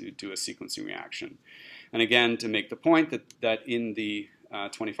do a sequencing reaction. And again, to make the point that in the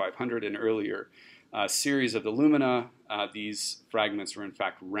 2500 and earlier series of the Illumina, these fragments were in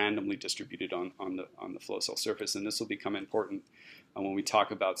fact randomly distributed on the flow cell surface, and this will become important when we talk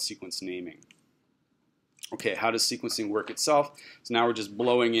about sequence naming. Okay, how does sequencing work itself? So now we're just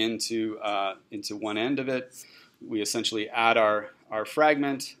blowing into one end of it. We essentially add our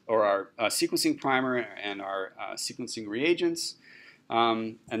fragment or our sequencing primer and our sequencing reagents,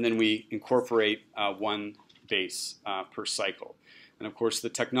 and then we incorporate one base per cycle. And of course, the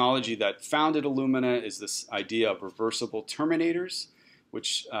technology that founded Illumina is this idea of reversible terminators,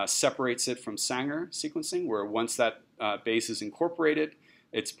 which separates it from Sanger sequencing, where once that base is incorporated,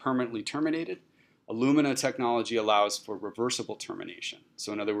 it's permanently terminated. Illumina technology allows for reversible termination.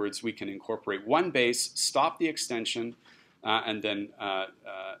 So in other words, we can incorporate one base, stop the extension, and then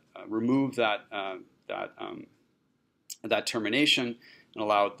remove that termination and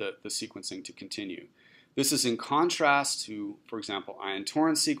allow the sequencing to continue. This is in contrast to, for example, ion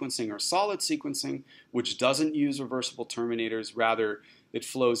torrent sequencing or solid sequencing, which doesn't use reversible terminators. Rather, it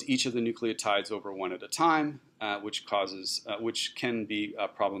flows each of the nucleotides over one at a time, which can be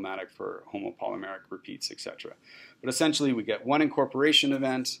problematic for homopolymeric repeats, etc. But essentially, we get one incorporation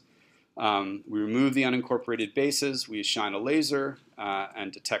event. We remove the unincorporated bases. We shine a laser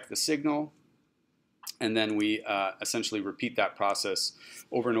and detect the signal. And then we essentially repeat that process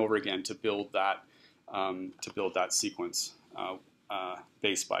over and over again to build that sequence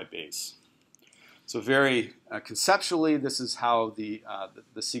base by base. So very conceptually, this is how the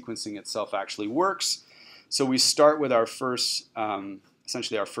sequencing itself actually works. So we start with our first,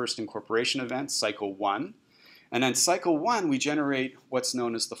 essentially our first incorporation event, cycle 1. And then cycle 1, we generate what's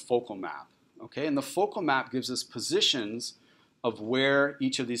known as the focal map. Okay? And the focal map gives us positions of where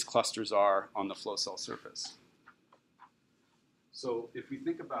each of these clusters are on the flow cell surface. So if we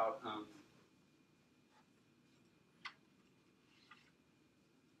think about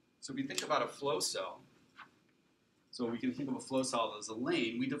a flow cell, so we can think of a flow cell as a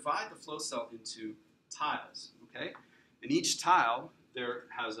lane. We divide the flow cell into tiles, okay? And each tile there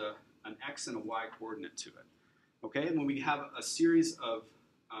has an X and a Y coordinate to it, okay? And when we have a series of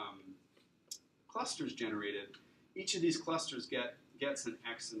clusters generated, each of these clusters gets an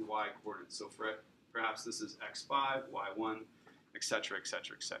X and Y coordinate. So perhaps this is X5, Y1, etc.,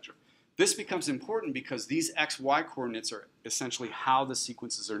 etc., etc. This becomes important because these XY coordinates are essentially how the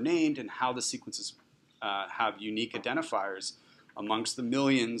sequences are named and how the sequences have unique identifiers amongst the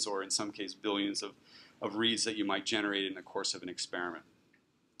millions, or in some case billions, of reads that you might generate in the course of an experiment.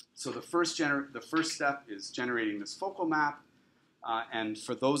 So the first step is generating this focal map. And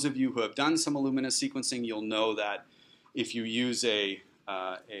for those of you who have done some Illumina sequencing, you'll know that if you use a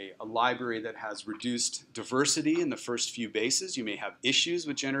a library that has reduced diversity in the first few bases, you may have issues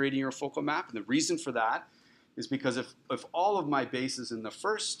with generating your focal map. And the reason for that is because if all of my bases in the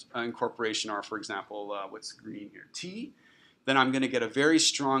first incorporation are, for example, what's green here, T, then I'm going to get a very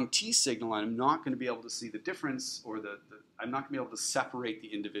strong T signal, and I'm not going to be able to see the difference, or I'm not going to be able to separate the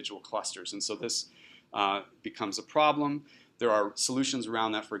individual clusters. And so this becomes a problem. There are solutions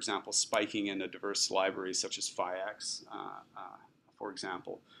around that, for example, spiking in a diverse library such as PHYX, for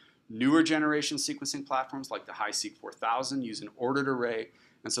example. Newer generation sequencing platforms like the HiSeq 4000 use an ordered array,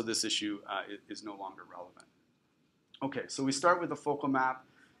 and so this issue is no longer relevant. Okay, so we start with the focal map,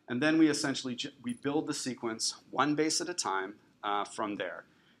 and then we essentially build the sequence one base at a time from there.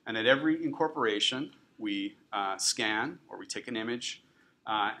 And at every incorporation, we scan, or we take an image,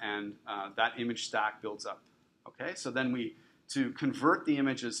 and that image stack builds up. Okay, so then to convert the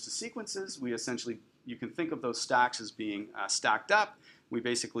images to sequences, we essentially, you can think of those stacks as being stacked up. We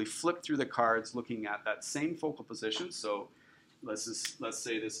basically flip through the cards looking at that same focal position. So let's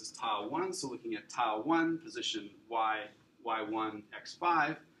say this is tile 1, so looking at tile 1, position y1,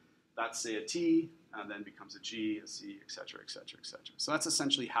 x5, that's say a T, and then becomes a G, a C, et cetera, et cetera, et cetera. So that's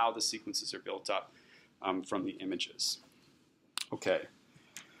essentially how the sequences are built up from the images. Okay,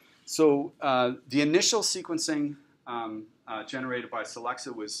 so the initial sequencing generated by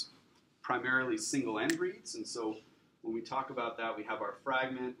Solexa was primarily single-end reads, and so when we talk about that, we have our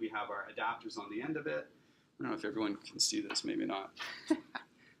fragment, we have our adapters on the end of it. I don't know if everyone can see this, maybe not.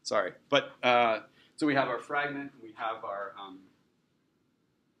 Sorry, but so we have our fragment, we have our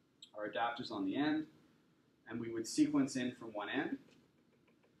adapters on the end, and we would sequence in from one end.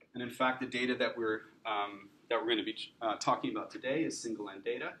 And in fact, the data that we're going to be talking about today is single-end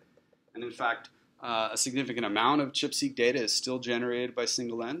data. And in fact, a significant amount of ChIP-Seq data is still generated by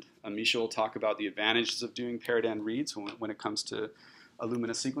single-end. Misha will talk about the advantages of doing paired-end reads when it comes to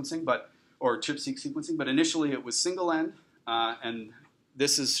Illumina sequencing, or ChIP-Seq sequencing. But initially, it was single-end, and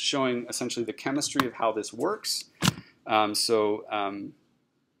this is showing essentially the chemistry of how this works. I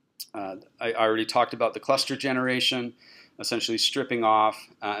already talked about the cluster generation, essentially stripping off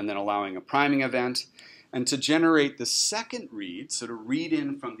and then allowing a priming event. And to generate the second read, so to read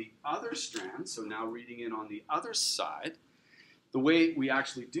in from the other strand, so now reading in on the other side, the way we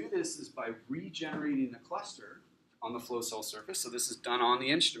actually do this is by regenerating the cluster on the flow cell surface. So this is done on the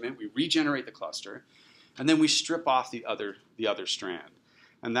instrument. We regenerate the cluster, and then we strip off the other strand.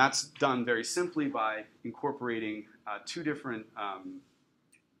 And that's done very simply by incorporating two different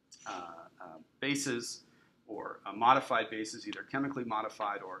bases, or modified bases, either chemically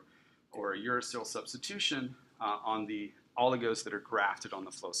modified or a uracil substitution on the oligos that are grafted on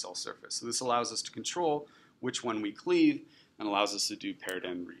the flow cell surface. So this allows us to control which one we cleave and allows us to do paired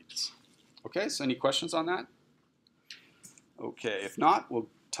end reads. Okay, so any questions on that? Okay, if not, we'll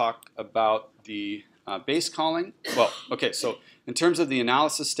talk about the base calling. Well, okay, so in terms of the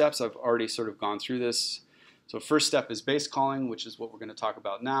analysis steps, I've already sort of gone through this. So first step is base calling, which is what we're going to talk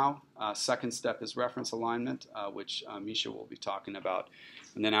about now. Second step is reference alignment, which Misha will be talking about.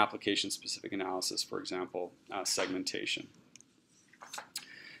 And then application-specific analysis, for example, segmentation.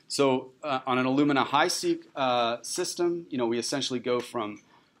 So on an Illumina HiSeq system, we essentially go from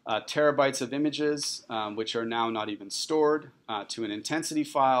terabytes of images, which are now not even stored, to an intensity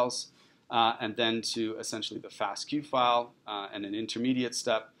files, and then to essentially the FASTQ file, and an intermediate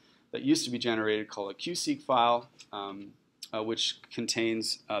step that used to be generated called a ChIBi file, which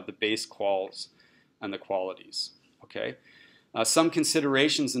contains the base quals and the qualities. Okay, some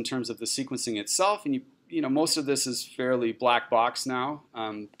considerations in terms of the sequencing itself, and most of this is fairly black box now,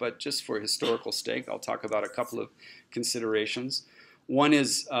 but just for historical sake, I'll talk about a couple of considerations. One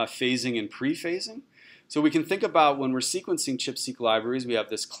is phasing and pre-phasing. So we can think about when we're sequencing ChIP-Seq libraries, we have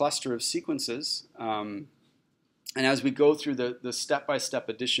this cluster of sequences. And as we go through the step-by-step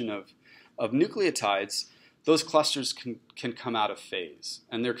addition of nucleotides, those clusters can come out of phase.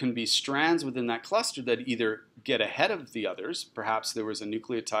 And there can be strands within that cluster that either get ahead of the others. Perhaps there was a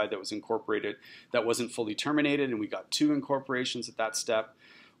nucleotide that was incorporated that wasn't fully terminated, and we got 2 incorporations at that step.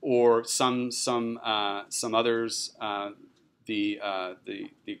 Or some others,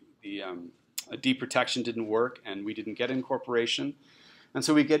 deprotection didn't work, and we didn't get incorporation. And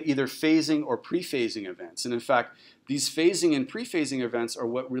so we get either phasing or pre-phasing events. And in fact, these phasing and pre-phasing events are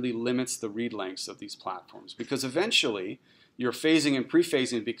what really limits the read lengths of these platforms, because eventually your phasing and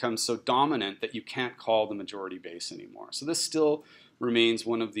pre-phasing becomes so dominant that you can't call the majority base anymore. So this still remains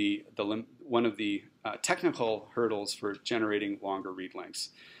one of the technical hurdles for generating longer read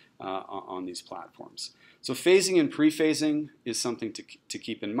lengths on these platforms. So phasing and pre-phasing is something to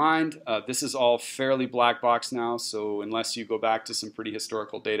keep in mind. This is all fairly black box now, so unless you go back to some pretty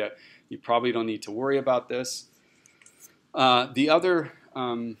historical data, you probably don't need to worry about this. The other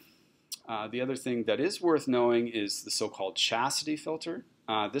thing that is worth knowing is the so-called chastity filter.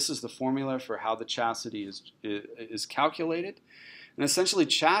 This is the formula for how the chastity is calculated. And essentially,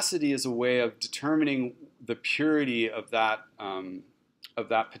 chastity is a way of determining the purity of that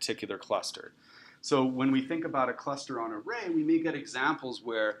particular cluster. So when we think about a cluster on array, we may get examples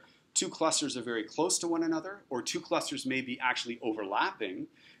where two clusters are very close to one another, or two clusters may be actually overlapping,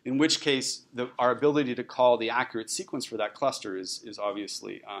 in which case our ability to call the accurate sequence for that cluster is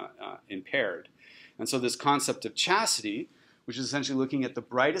obviously impaired. And so this concept of chastity, which is essentially looking at the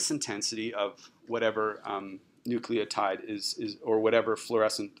brightest intensity of whatever nucleotide is or whatever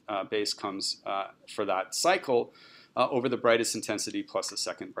fluorescent base comes for that cycle, over the brightest intensity plus the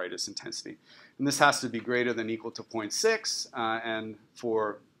second brightest intensity. And this has to be greater than or equal to 0.6, and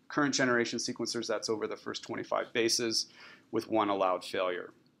for current generation sequencers, that's over the first 25 bases with one allowed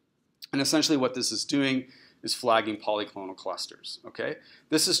failure. And essentially what this is doing is flagging polyclonal clusters. Okay?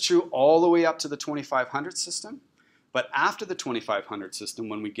 This is true all the way up to the 2500 system, but after the 2500 system,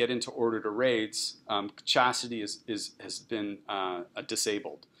 when we get into ordered arrays, chastity has been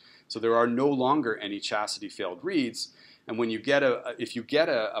disabled. So there are no longer any chastity failed reads. And when you get if you get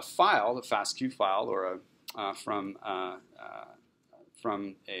a file, a FASTQ file, or from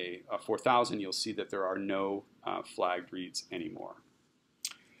a 4000, you'll see that there are no flagged reads anymore.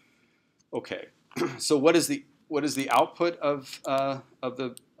 Okay, so what is the output of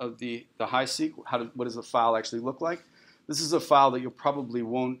the High-seq? What does the file actually look like? This is a file that you probably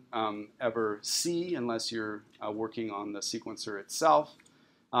won't ever see unless you're working on the sequencer itself.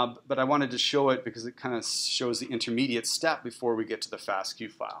 But I wanted to show it because it kind of shows the intermediate step before we get to the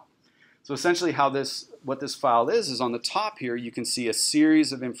FASTQ file. So essentially what this file is on the top here, you can see a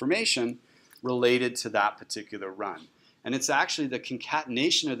series of information related to that particular run. And it's actually the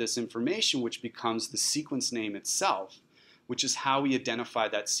concatenation of this information which becomes the sequence name itself, which is how we identify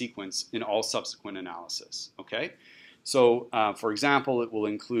that sequence in all subsequent analysis. Okay? So for example, it will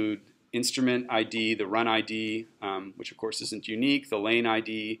include instrument ID, the run ID, which of course isn't unique, the lane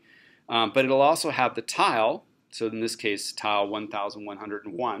ID, but it'll also have the tile, so in this case tile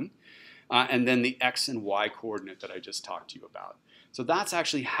 1101, and then the X and Y coordinate that I just talked to you about. So that's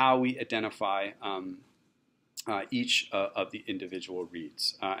actually how we identify each of the individual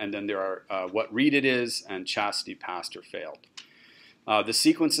reads. And then there are what read it is and chastity passed or failed. The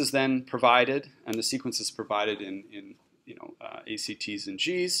sequence is then provided, and the sequence is provided in ACTs and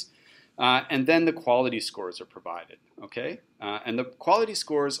Gs. And then the quality scores are provided, okay? And the quality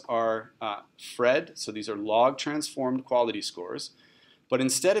scores are FRED, so these are log transformed quality scores, but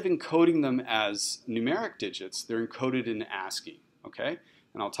instead of encoding them as numeric digits, they're encoded in ASCII, okay?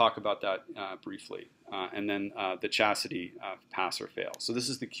 And I'll talk about that briefly. And then the chastity pass or fail. So this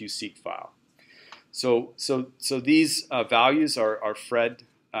is the ChIBi file. So these values are FRED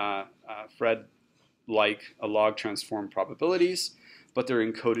like a log transformed probabilities, but they're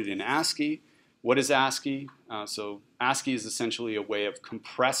encoded in ASCII. What is ASCII? So ASCII is essentially a way of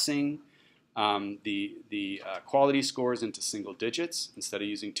compressing the quality scores into single digits. Instead of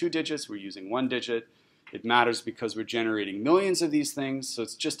using 2 digits, we're using 1 digit. It matters because we're generating millions of these things, so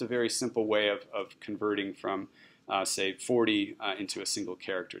it's just a very simple way of converting from, say, 40 into a single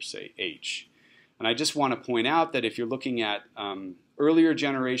character, say, H. And I just want to point out that if you're looking at earlier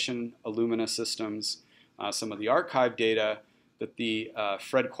generation Illumina systems, some of the archive data, that the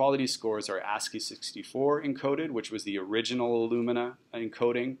FRED quality scores are ASCII 64 encoded, which was the original Illumina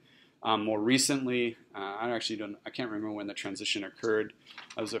encoding. More recently, I can't remember when the transition occurred.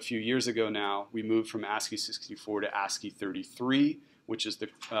 That was a few years ago now. We moved from ASCII 64 to ASCII 33, which is the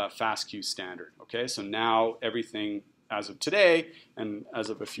FASTQ standard. Okay, so now everything as of today and as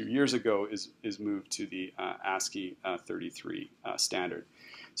of a few years ago is moved to the ASCII 33 standard.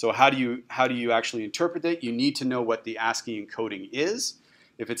 So how do you actually interpret it? You need to know what the ASCII encoding is.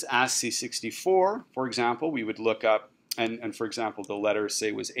 If it's ASCII 64, for example, we would look up, and for example, the letter,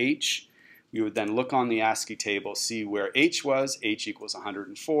 say, was H. We would then look on the ASCII table, see where H was. H equals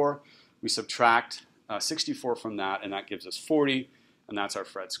 104. We subtract 64 from that, and that gives us 40, and that's our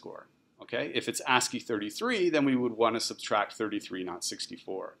FRED score. Okay? If it's ASCII 33, then we would want to subtract 33, not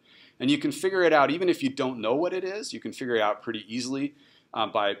 64. And you can figure it out, even if you don't know what it is, you can figure it out pretty easily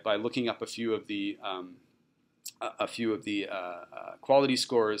by looking up a few of the quality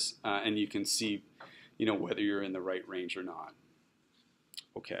scores, and you can see, whether you're in the right range or not.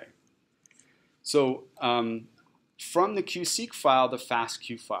 Okay. So from the ChIBi file, the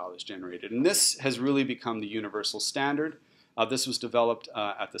FASTQ file is generated. And this has really become the universal standard. This was developed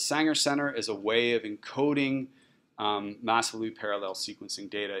at the Sanger Center as a way of encoding massively parallel sequencing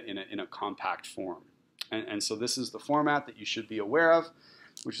data in a compact form. And so this is the format that you should be aware of,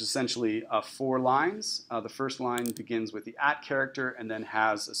 which is essentially 4 lines. The first line begins with the @ character and then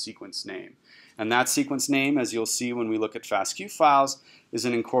has a sequence name. And that sequence name, as you'll see when we look at FASTQ files, is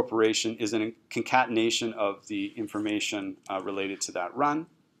an incorporation, is a concatenation of the information related to that run.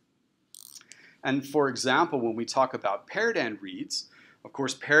 And for example, when we talk about paired-end reads, of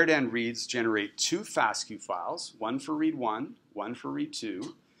course, paired-end reads generate 2 FASTQ files, one for read 1, one for read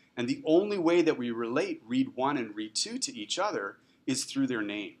 2. And the only way that we relate read 1 and read 2 to each other is through their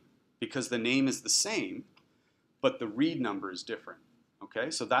name, because the name is the same, but the read number is different. Okay,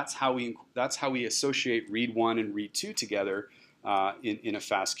 so that's how we associate read 1 and read 2 together in a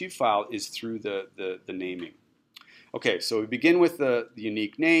FASTQ file, is through the naming. Okay, so we begin with the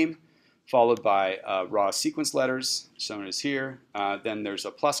unique name, followed by raw sequence letters, shown as here. Then there's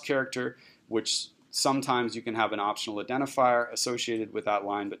a plus character, which sometimes you can have an optional identifier associated with that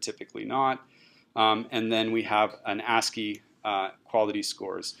line, but typically not. And then we have an ASCII quality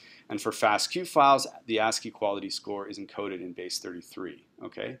scores. And for FASTQ files, the ASCII quality score is encoded in base 33.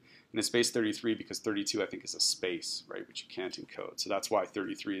 Okay, and it's base 33 because 32, I think, is a space, right, which you can't encode. So that's why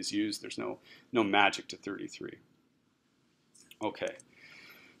 33 is used. There's no magic to 33. Okay,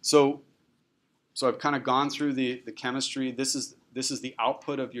 so I've kind of gone through the chemistry. This is the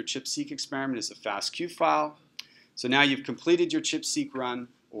output of your ChIP-Seq experiment, is a FASTQ file. So now you've completed your ChIP-Seq run,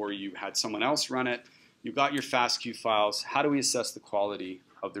 or you had someone else run it. You've got your FASTQ files. How do we assess the quality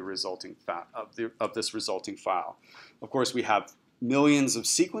of the resulting of this resulting file? Of course, we have millions of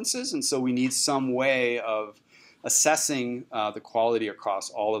sequences, and so we need some way of assessing the quality across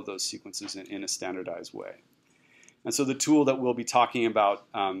all of those sequences in a standardized way. And so the tool that we'll be talking about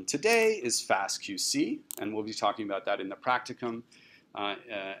today is FastQC, and we'll be talking about that in the practicum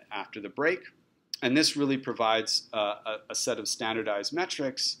after the break. And this really provides a set of standardized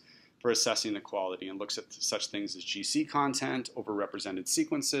metrics for assessing the quality, and looks at such things as GC content, overrepresented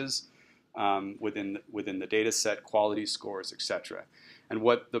sequences within the data set, quality scores, etc. And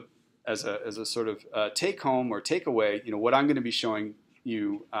what as a sort of take home or takeaway, what I'm going to be showing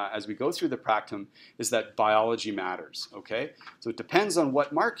you as we go through the practicum is that biology matters. Okay, so it depends on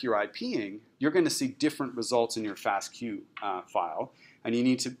what mark you're IPing. You're going to see different results in your FASTQ file, and you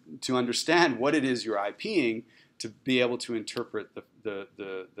need to understand what it is you're IPing to be able to interpret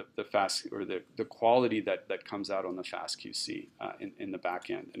the fast or the quality that comes out on the FastQC in the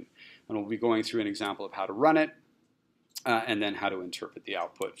back end. And we'll be going through an example of how to run it and then how to interpret the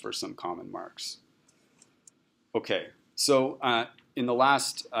output for some common marks. Okay, so in the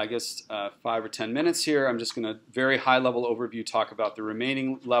last, I guess, 5 or 10 minutes here, I'm just going to very high-level overview talk about the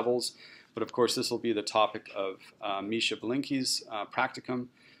remaining levels. But of course, this will be the topic of Misha Belinki's practicum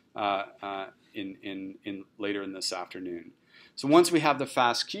later in this afternoon. So once we have the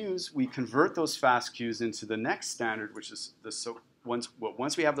FASTQs, we convert those FASTQs into the next standard, which is once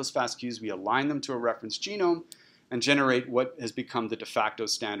we have those FASTQs, we align them to a reference genome and generate what has become the de facto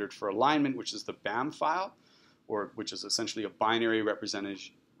standard for alignment, which is the BAM file, or which is essentially a binary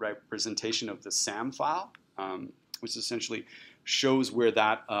representation of the SAM file, which essentially shows where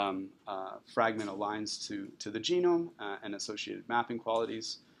that fragment aligns to the genome and associated mapping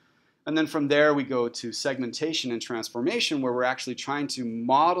qualities. And then from there we go to segmentation and transformation, where we're actually trying to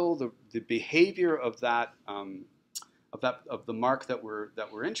model the behavior of that of the mark that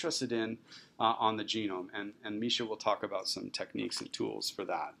we're interested in on the genome. And Misha will talk about some techniques and tools for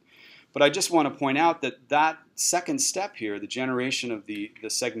that. But I just want to point out that second step here, the generation of the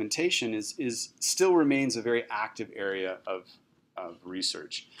segmentation, still remains a very active area of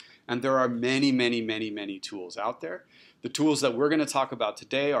research. And there are many, many, many, many tools out there. The tools that we're going to talk about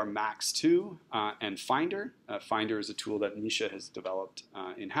today are Max2 and Finder. Finder is a tool that Misha has developed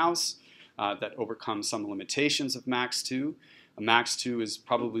in-house that overcomes some limitations of Max2. Max2 is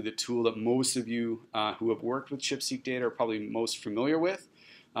probably the tool that most of you who have worked with ChIP-Seq data are probably most familiar with,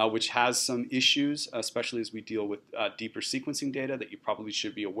 which has some issues, especially as we deal with deeper sequencing data that you probably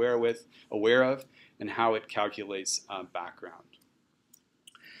should be aware of, and how it calculates background.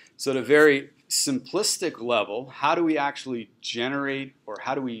 So at a very simplistic level, how do we actually generate, or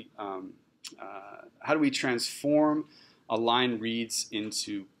how do we transform aligned reads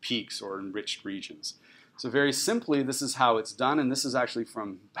into peaks or enriched regions? So very simply, this is how it's done, and this is actually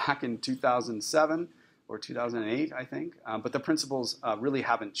from back in 2007 or 2008, I think, but the principles really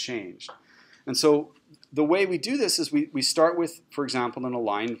haven't changed. And so the way we do this is we start with, for example, an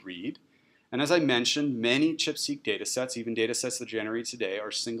aligned read, And as I mentioned, many ChIP-Seq datasets, even datasets that generate today,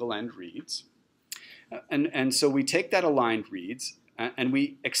 are single-end reads. And so we take that aligned reads and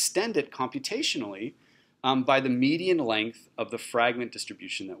we extend it computationally by the median length of the fragment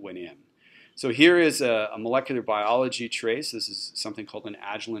distribution that went in. So here is a molecular biology trace. This is something called an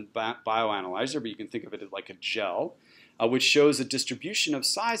adjuvant bioanalyzer, but you can think of it as like a gel, which shows a distribution of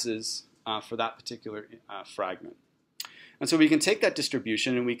sizes for that particular fragment. And so we can take that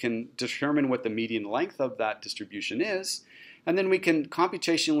distribution and we can determine what the median length of that distribution is, and then we can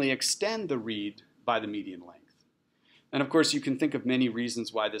computationally extend the read by the median length. And of course, you can think of many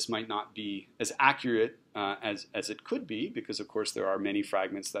reasons why this might not be as accurate as it could be, because of course there are many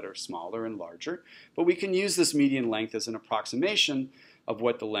fragments that are smaller and larger, but we can use this median length as an approximation of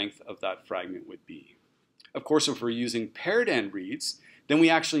what the length of that fragment would be. Of course, if we're using paired end reads, then we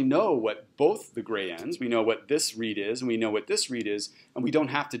actually know what both the gray ends, we know what this read is and we know what this read is, and we don't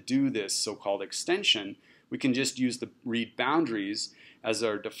have to do this so-called extension. We can just use the read boundaries as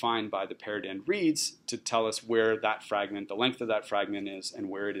are defined by the paired end reads to tell us where that fragment, the length of that fragment is, and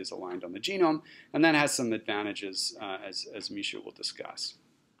where it is aligned on the genome, and that has some advantages as Misha will discuss.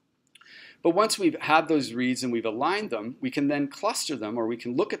 But once we've had those reads and we've aligned them, we can then cluster them, or we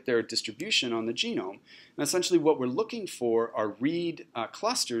can look at their distribution on the genome. And essentially what we're looking for are read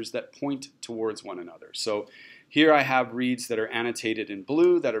clusters that point towards one another. So here I have reads that are annotated in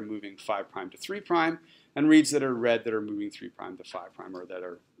blue that are moving 5' to 3', and reads that are red that are moving 3' to 5', or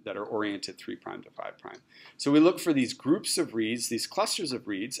that are oriented 3' to 5'. So we look for these groups of reads, these clusters of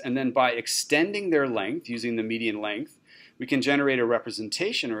reads, and then by extending their length, using the median length, we can generate a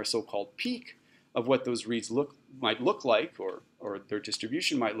representation, or a so-called peak, of what those reads might look like, or their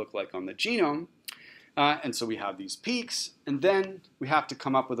distribution might look like on the genome. And so we have these peaks, and then we have to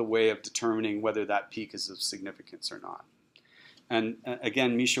come up with a way of determining whether that peak is of significance or not. And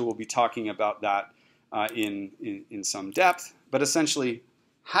again, Misha will be talking about that in some depth, but essentially,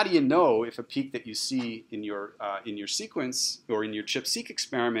 how do you know if a peak that you see in your sequence or in your ChIP-Seq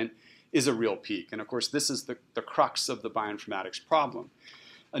experiment is a real peak? And of course, this is the crux of the bioinformatics problem.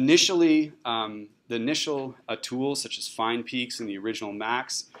 Initially, the initial tools such as FindPeaks and the original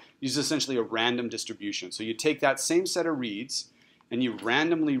Max use essentially a random distribution. So you take that same set of reads and you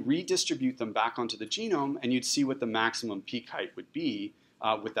randomly redistribute them back onto the genome, and you'd see what the maximum peak height would be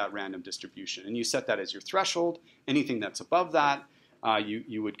with that random distribution. And you set that as your threshold. Anything that's above that,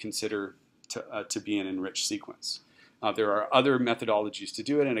 you would consider to be an enriched sequence. There are other methodologies to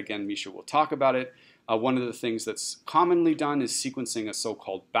do it, and again, Misha will talk about it. One of the things that's commonly done is sequencing a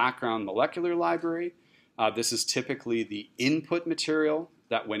so-called background molecular library. This is typically the input material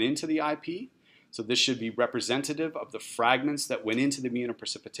that went into the IP. So this should be representative of the fragments that went into the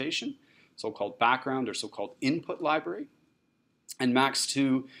immunoprecipitation, so-called background or so-called input library. And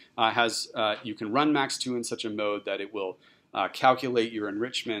MAX2 you can run MAX2 in such a mode that it will calculate your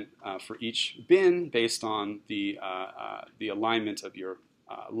enrichment for each bin based on the alignment of your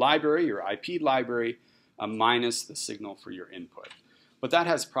library, your IP library, minus the signal for your input. But that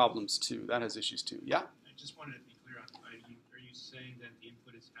has problems too. That has issues too. Yeah? I just wanted to be clear on, are you saying that the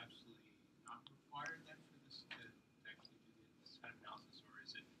input is absolutely not required then for this to actually do this kind of analysis, or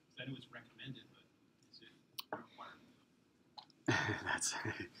is it that it was recommended, but is it required?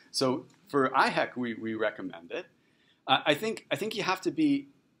 So for IHEC, we recommend it. I think you have to be.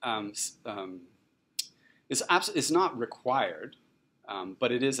 It's not required,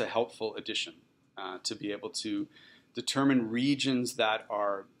 but it is a helpful addition to be able to determine regions that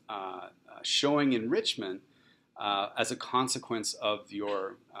are showing enrichment as a consequence of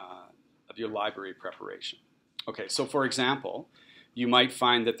your library preparation. Okay, so for example, you might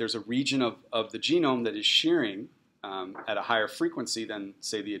find that there's a region of the genome that is shearing at a higher frequency than,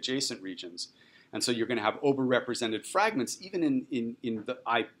 say, the adjacent regions. And so you're going to have overrepresented fragments even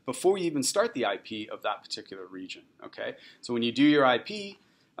before you even start the IP of that particular region. Okay, so when you do your IP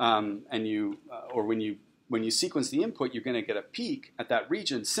or when you sequence the input, you're going to get a peak at that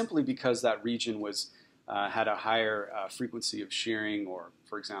region simply because that region had a higher frequency of shearing or,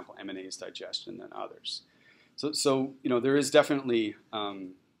 for example, MNase digestion than others. So there is definitely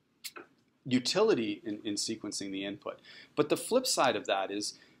utility in sequencing the input. But the flip side of that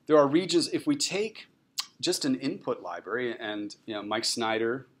is there are regions, if we take just an input library, and Mike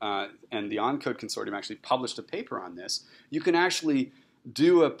Snyder and the ENCODE Consortium actually published a paper on this, you can actually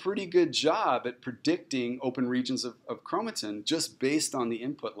do a pretty good job at predicting open regions of chromatin just based on the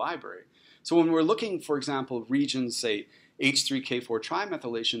input library. So when we're looking, for example, regions, say, H3K4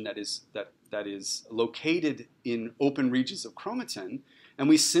 trimethylation that is located in open regions of chromatin, and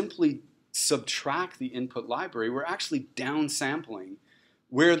we simply subtract the input library, we're actually downsampling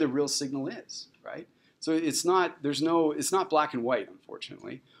where the real signal is, right? So it's not black and white,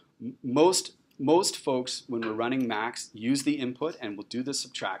 unfortunately. Most folks, when we're running Max, use the input and will do the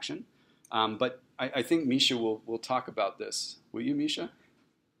subtraction. But I think Misha will talk about this. Will you, Misha?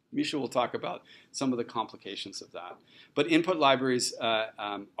 Misha will talk about some of the complications of that. But input libraries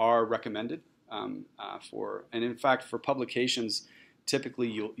are recommended and in fact, for publications, typically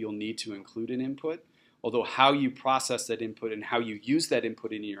you'll need to include an input. Although how you process that input and how you use that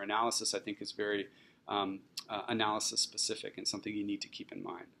input in your analysis, I think, is very analysis specific and something you need to keep in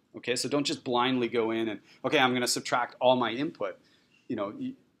mind. Okay, so don't just blindly go in and, okay, I'm going to subtract all my input.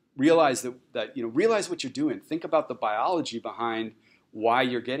 Realize realize what you're doing. Think about the biology behind why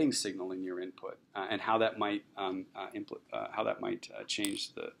you're getting signal in your input and how that might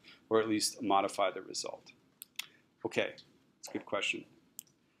change or at least modify the result. Okay, that's a good question.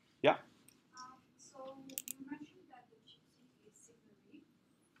 Yeah. So you mentioned that the ChIP-Seq is single read.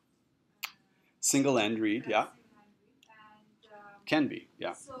 Single end read, yeah. Single end read, and can be,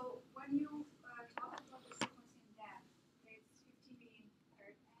 yeah. So when you talk about the sequencing depth, it's 50 million per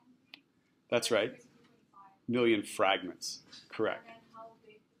end read. That's so right. Million fragments, correct. And then how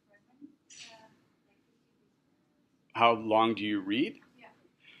big the fragment? How long do you read? Yeah.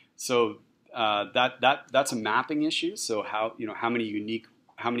 So that's a mapping issue. So how many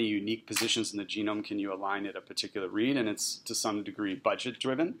unique positions in the genome can you align at a particular read, and it's to some degree budget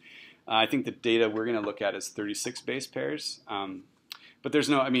driven. I think the data we're going to look at is 36 base pairs, but there's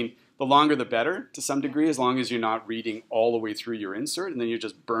the longer the better to some degree, as long as you're not reading all the way through your insert and then you're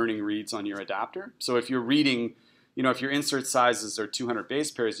just burning reads on your adapter. So if you're reading, if your insert sizes are 200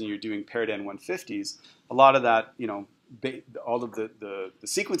 base pairs and you're doing paired N150s, a lot of that, all of the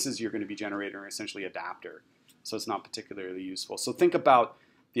sequences you're going to be generating are essentially adapter. So it's not particularly useful. So think about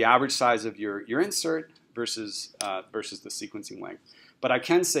the average size of your insert versus the sequencing length. But I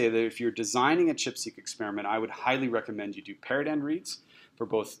can say that if you're designing a ChIP-Seq experiment, I would highly recommend you do paired end reads for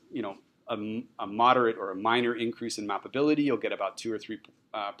both, a moderate or a minor increase in mappability. You'll get about 2 or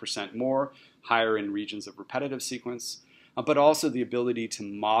 3% more, higher in regions of repetitive sequence, but also the ability to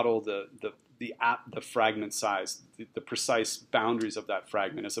model the fragment size, the precise boundaries of that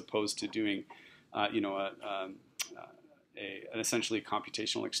fragment, as opposed to doing, an essentially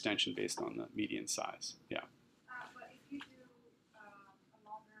computational extension based on the median size. Yeah. But if you do a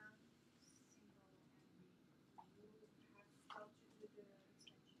longer single end read, you have still to do the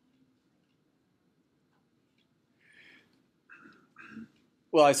extension?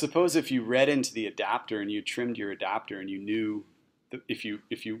 Well, I suppose if you read into the adapter and you trimmed your adapter and you knew if you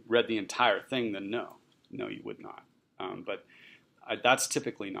read the entire thing, then no, you would not. But that's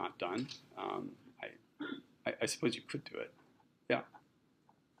typically not done. I suppose you could do it. Yeah.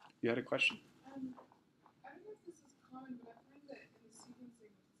 You had a question? I don't know if this is common, but I find that in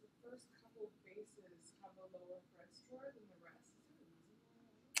sequencing, the first couple of bases have a lower thread score than the rest. Is it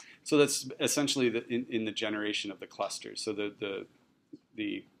reasonable? So that's essentially in the generation of the clusters. So the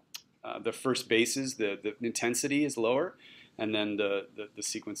first bases, the intensity is lower, and then the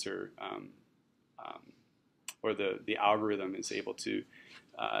sequencer or the algorithm is able to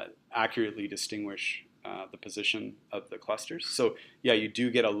accurately distinguish the position of the clusters. So yeah, you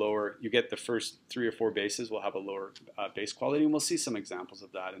get the first 3 or 4 bases will have a lower base quality, and we'll see some examples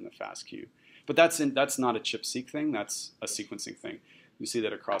of that in the FASTQ. But that's not a ChIP-Seq thing, that's a sequencing thing. You see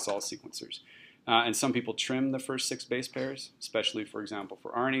that across all sequencers. And some people trim the first 6 base pairs, especially, for example,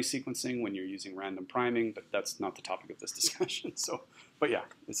 for RNA sequencing when you're using random priming, but that's not the topic of this discussion. So, but yeah,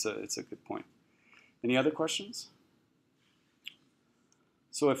 it's a good point. Any other questions?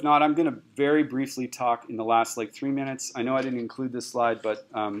 So if not, I'm going to very briefly talk in the last 3 minutes. I know I didn't include this slide, but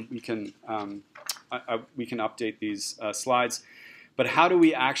we can update these slides. But how do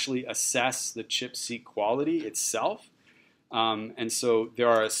we actually assess the ChIP-Seq quality itself? And so there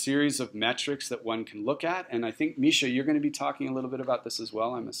are a series of metrics that one can look at. And I think, Misha, you're going to be talking a little bit about this as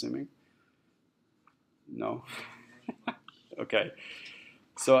well, I'm assuming? No? Okay.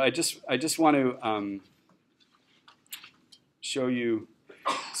 So I just want to show you.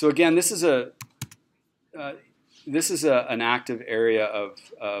 So again, this is an active area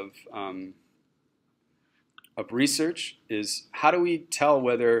of research. Is how do we tell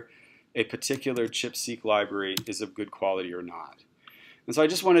whether a particular ChIP-Seq library is of good quality or not? And so I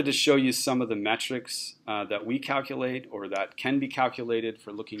just wanted to show you some of the metrics that we calculate or that can be calculated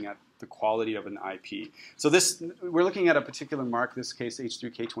for looking at the quality of an IP. So we're looking at a particular mark, this case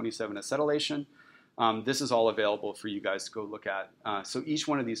H3K27 acetylation. This is all available for you guys to go look at. So each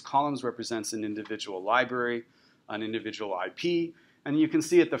one of these columns represents an individual library, an individual IP. And you can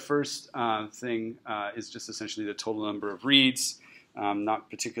see at the first thing is just essentially the total number of reads. not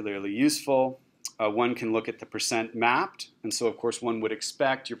particularly useful. One can look at the percent mapped, and so of course one would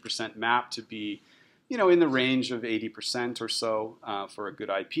expect your percent mapped to be, in the range of 80% or so for a good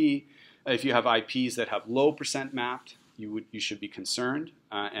IP. If you have IPs that have low percent mapped, you should be concerned,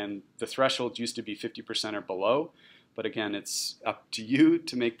 and the threshold used to be 50% or below. But again, it's up to you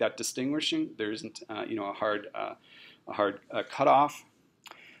to make that distinguishing. There isn't, a hard cutoff.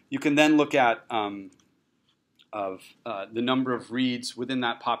 You can then look at the number of reads within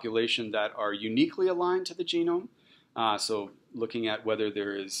that population that are uniquely aligned to the genome. So looking at whether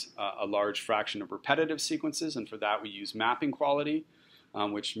there is a large fraction of repetitive sequences, and for that we use mapping quality,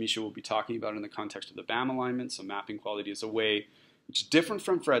 which Misha will be talking about in the context of the BAM alignment. So mapping quality is a way which is different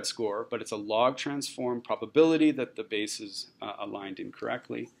from Phred score, but it's a log transform probability that the base is aligned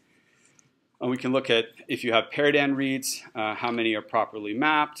incorrectly. And we can look at, if you have paired end reads, how many are properly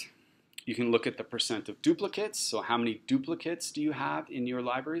mapped. You can look at the percent of duplicates. So how many duplicates do you have in your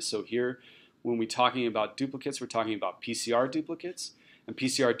library? So here, when we're talking about duplicates, we're talking about PCR duplicates. And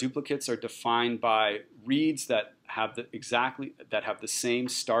PCR duplicates are defined by reads that have the same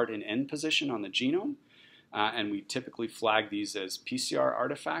start and end position on the genome. And we typically flag these as PCR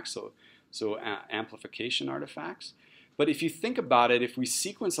artifacts, so amplification artifacts. But if you think about it, if we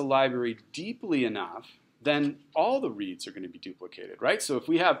sequence a library deeply enough, then all the reads are going to be duplicated, right? So if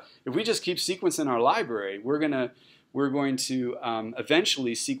we just keep sequencing our library, we're going to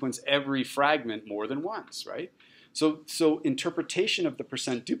eventually sequence every fragment more than once, right? So interpretation of the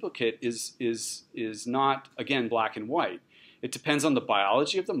percent duplicate is not, again, black and white. It depends on the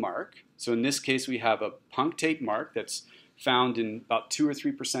biology of the mark. So in this case, we have a punctate mark that's found in about 2 or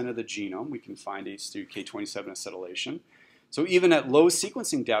 3% of the genome. We can find H3K27 acetylation. So even at low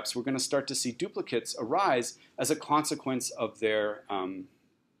sequencing depths, we're going to start to see duplicates arise as a consequence of their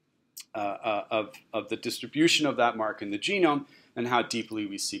of the distribution of that mark in the genome and how deeply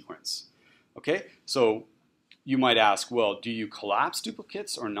we sequence. Okay, so you might ask, well, do you collapse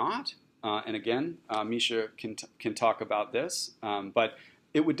duplicates or not? And again, Misha can talk about this, but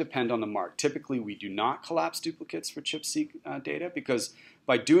it would depend on the mark. Typically, we do not collapse duplicates for ChIP-Seq data because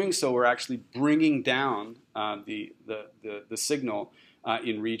by doing so, we're actually bringing down the signal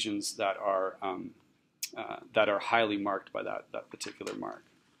in regions that are highly marked by that particular mark.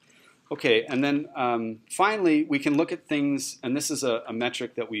 Okay, and then finally, we can look at things, and this is a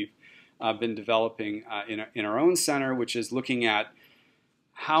metric that we've been developing in our own center, which is looking at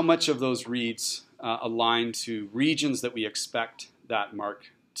how much of those reads align to regions that we expect that mark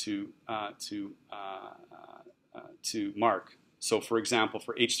to mark. So for example,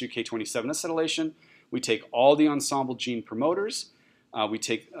 for H3K27 acetylation, we take all the ensemble gene promoters, we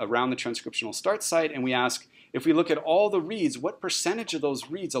take around the transcriptional start site, and we ask, if we look at all the reads, what percentage of those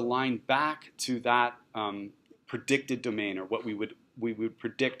reads align back to that predicted domain, or what we would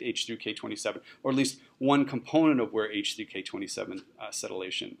predict H3K27, or at least one component of where H3K27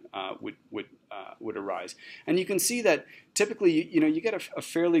 acetylation would arise. And you can see that typically, you get a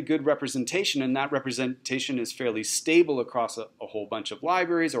fairly good representation, and that representation is fairly stable across a whole bunch of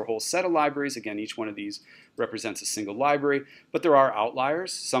libraries or a whole set of libraries. Again, each one of these represents a single library, but there are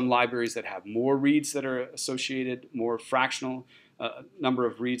outliers. Some libraries that have more reads that are associated, more fractional number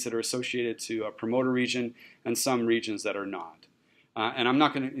of reads that are associated to a promoter region, and some regions that are not. And I'm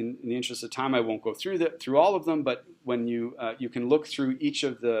not going to, in the interest of time, I won't go through all of them. But when you can look through each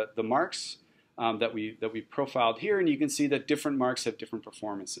of the marks that we profiled here, and you can see that different marks have different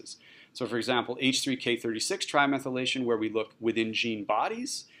performances. So, for example, H3K36 trimethylation, where we look within gene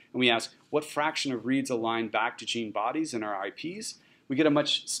bodies, and we ask what fraction of reads align back to gene bodies in our IPs, we get a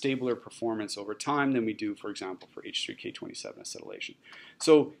much stabler performance over time than we do, for example, for H3K27 acetylation.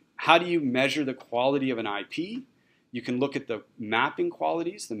 So, how do you measure the quality of an IP? You can look at the mapping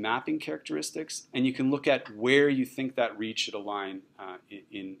qualities, the mapping characteristics, and you can look at where you think that read should align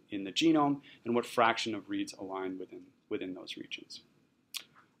in the genome and what fraction of reads align within those regions.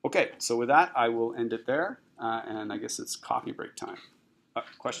 Okay, so with that, I will end it there, and I guess it's coffee break time.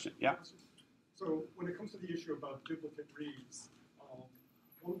 Question, yeah? So when it comes to the issue about duplicate reads,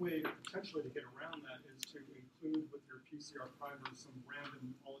 one way potentially to get around that is to include with your PCR primers some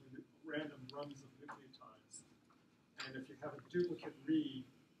random runs of nucleotides. And if you have a duplicate read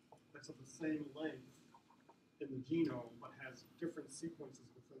that's of the same length in the genome but has different sequences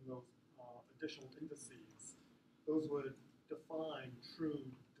within those additional indices, those would define true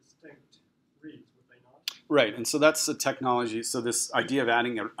distinct reads, would they not? Right, and so that's the technology. So this idea of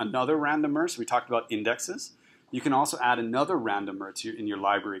adding another randomer, so we talked about indexes. You can also add another randomer in your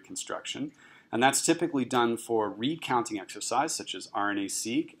library construction. And that's typically done for read counting exercise, such as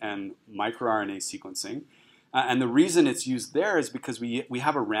RNA-seq and microRNA sequencing. And the reason it's used there is because we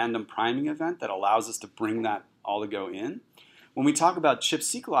have a random priming event that allows us to bring that oligo in. When we talk about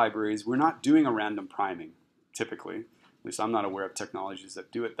ChIP-Seq libraries, we're not doing a random priming, typically. At least I'm not aware of technologies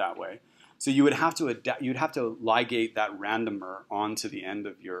that do it that way. So you would have to ligate that randomer onto the end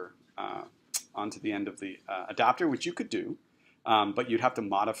of your adapter, which you could do, but you'd have to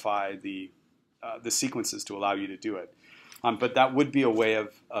modify the sequences to allow you to do it. But that would be a way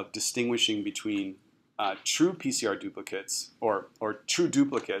of distinguishing between true PCR duplicates or true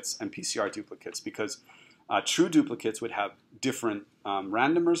duplicates and PCR duplicates, because true duplicates would have different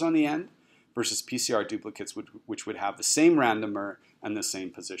randomers on the end versus PCR duplicates which would have the same randomer and the same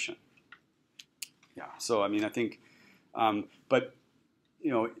position. Yeah, so I mean, I think, but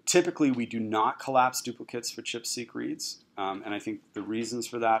typically we do not collapse duplicates for ChIP-Seq reads, and I think the reasons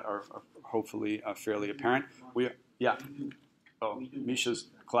for that are hopefully fairly apparent. Misha's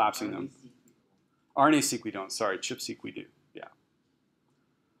collapsing them. RNA-seq we don't. Sorry, ChIP-Seq we do. Yeah.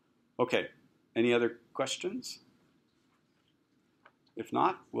 Okay. Any other questions? If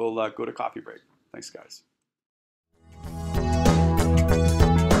not, we'll go to coffee break. Thanks, guys.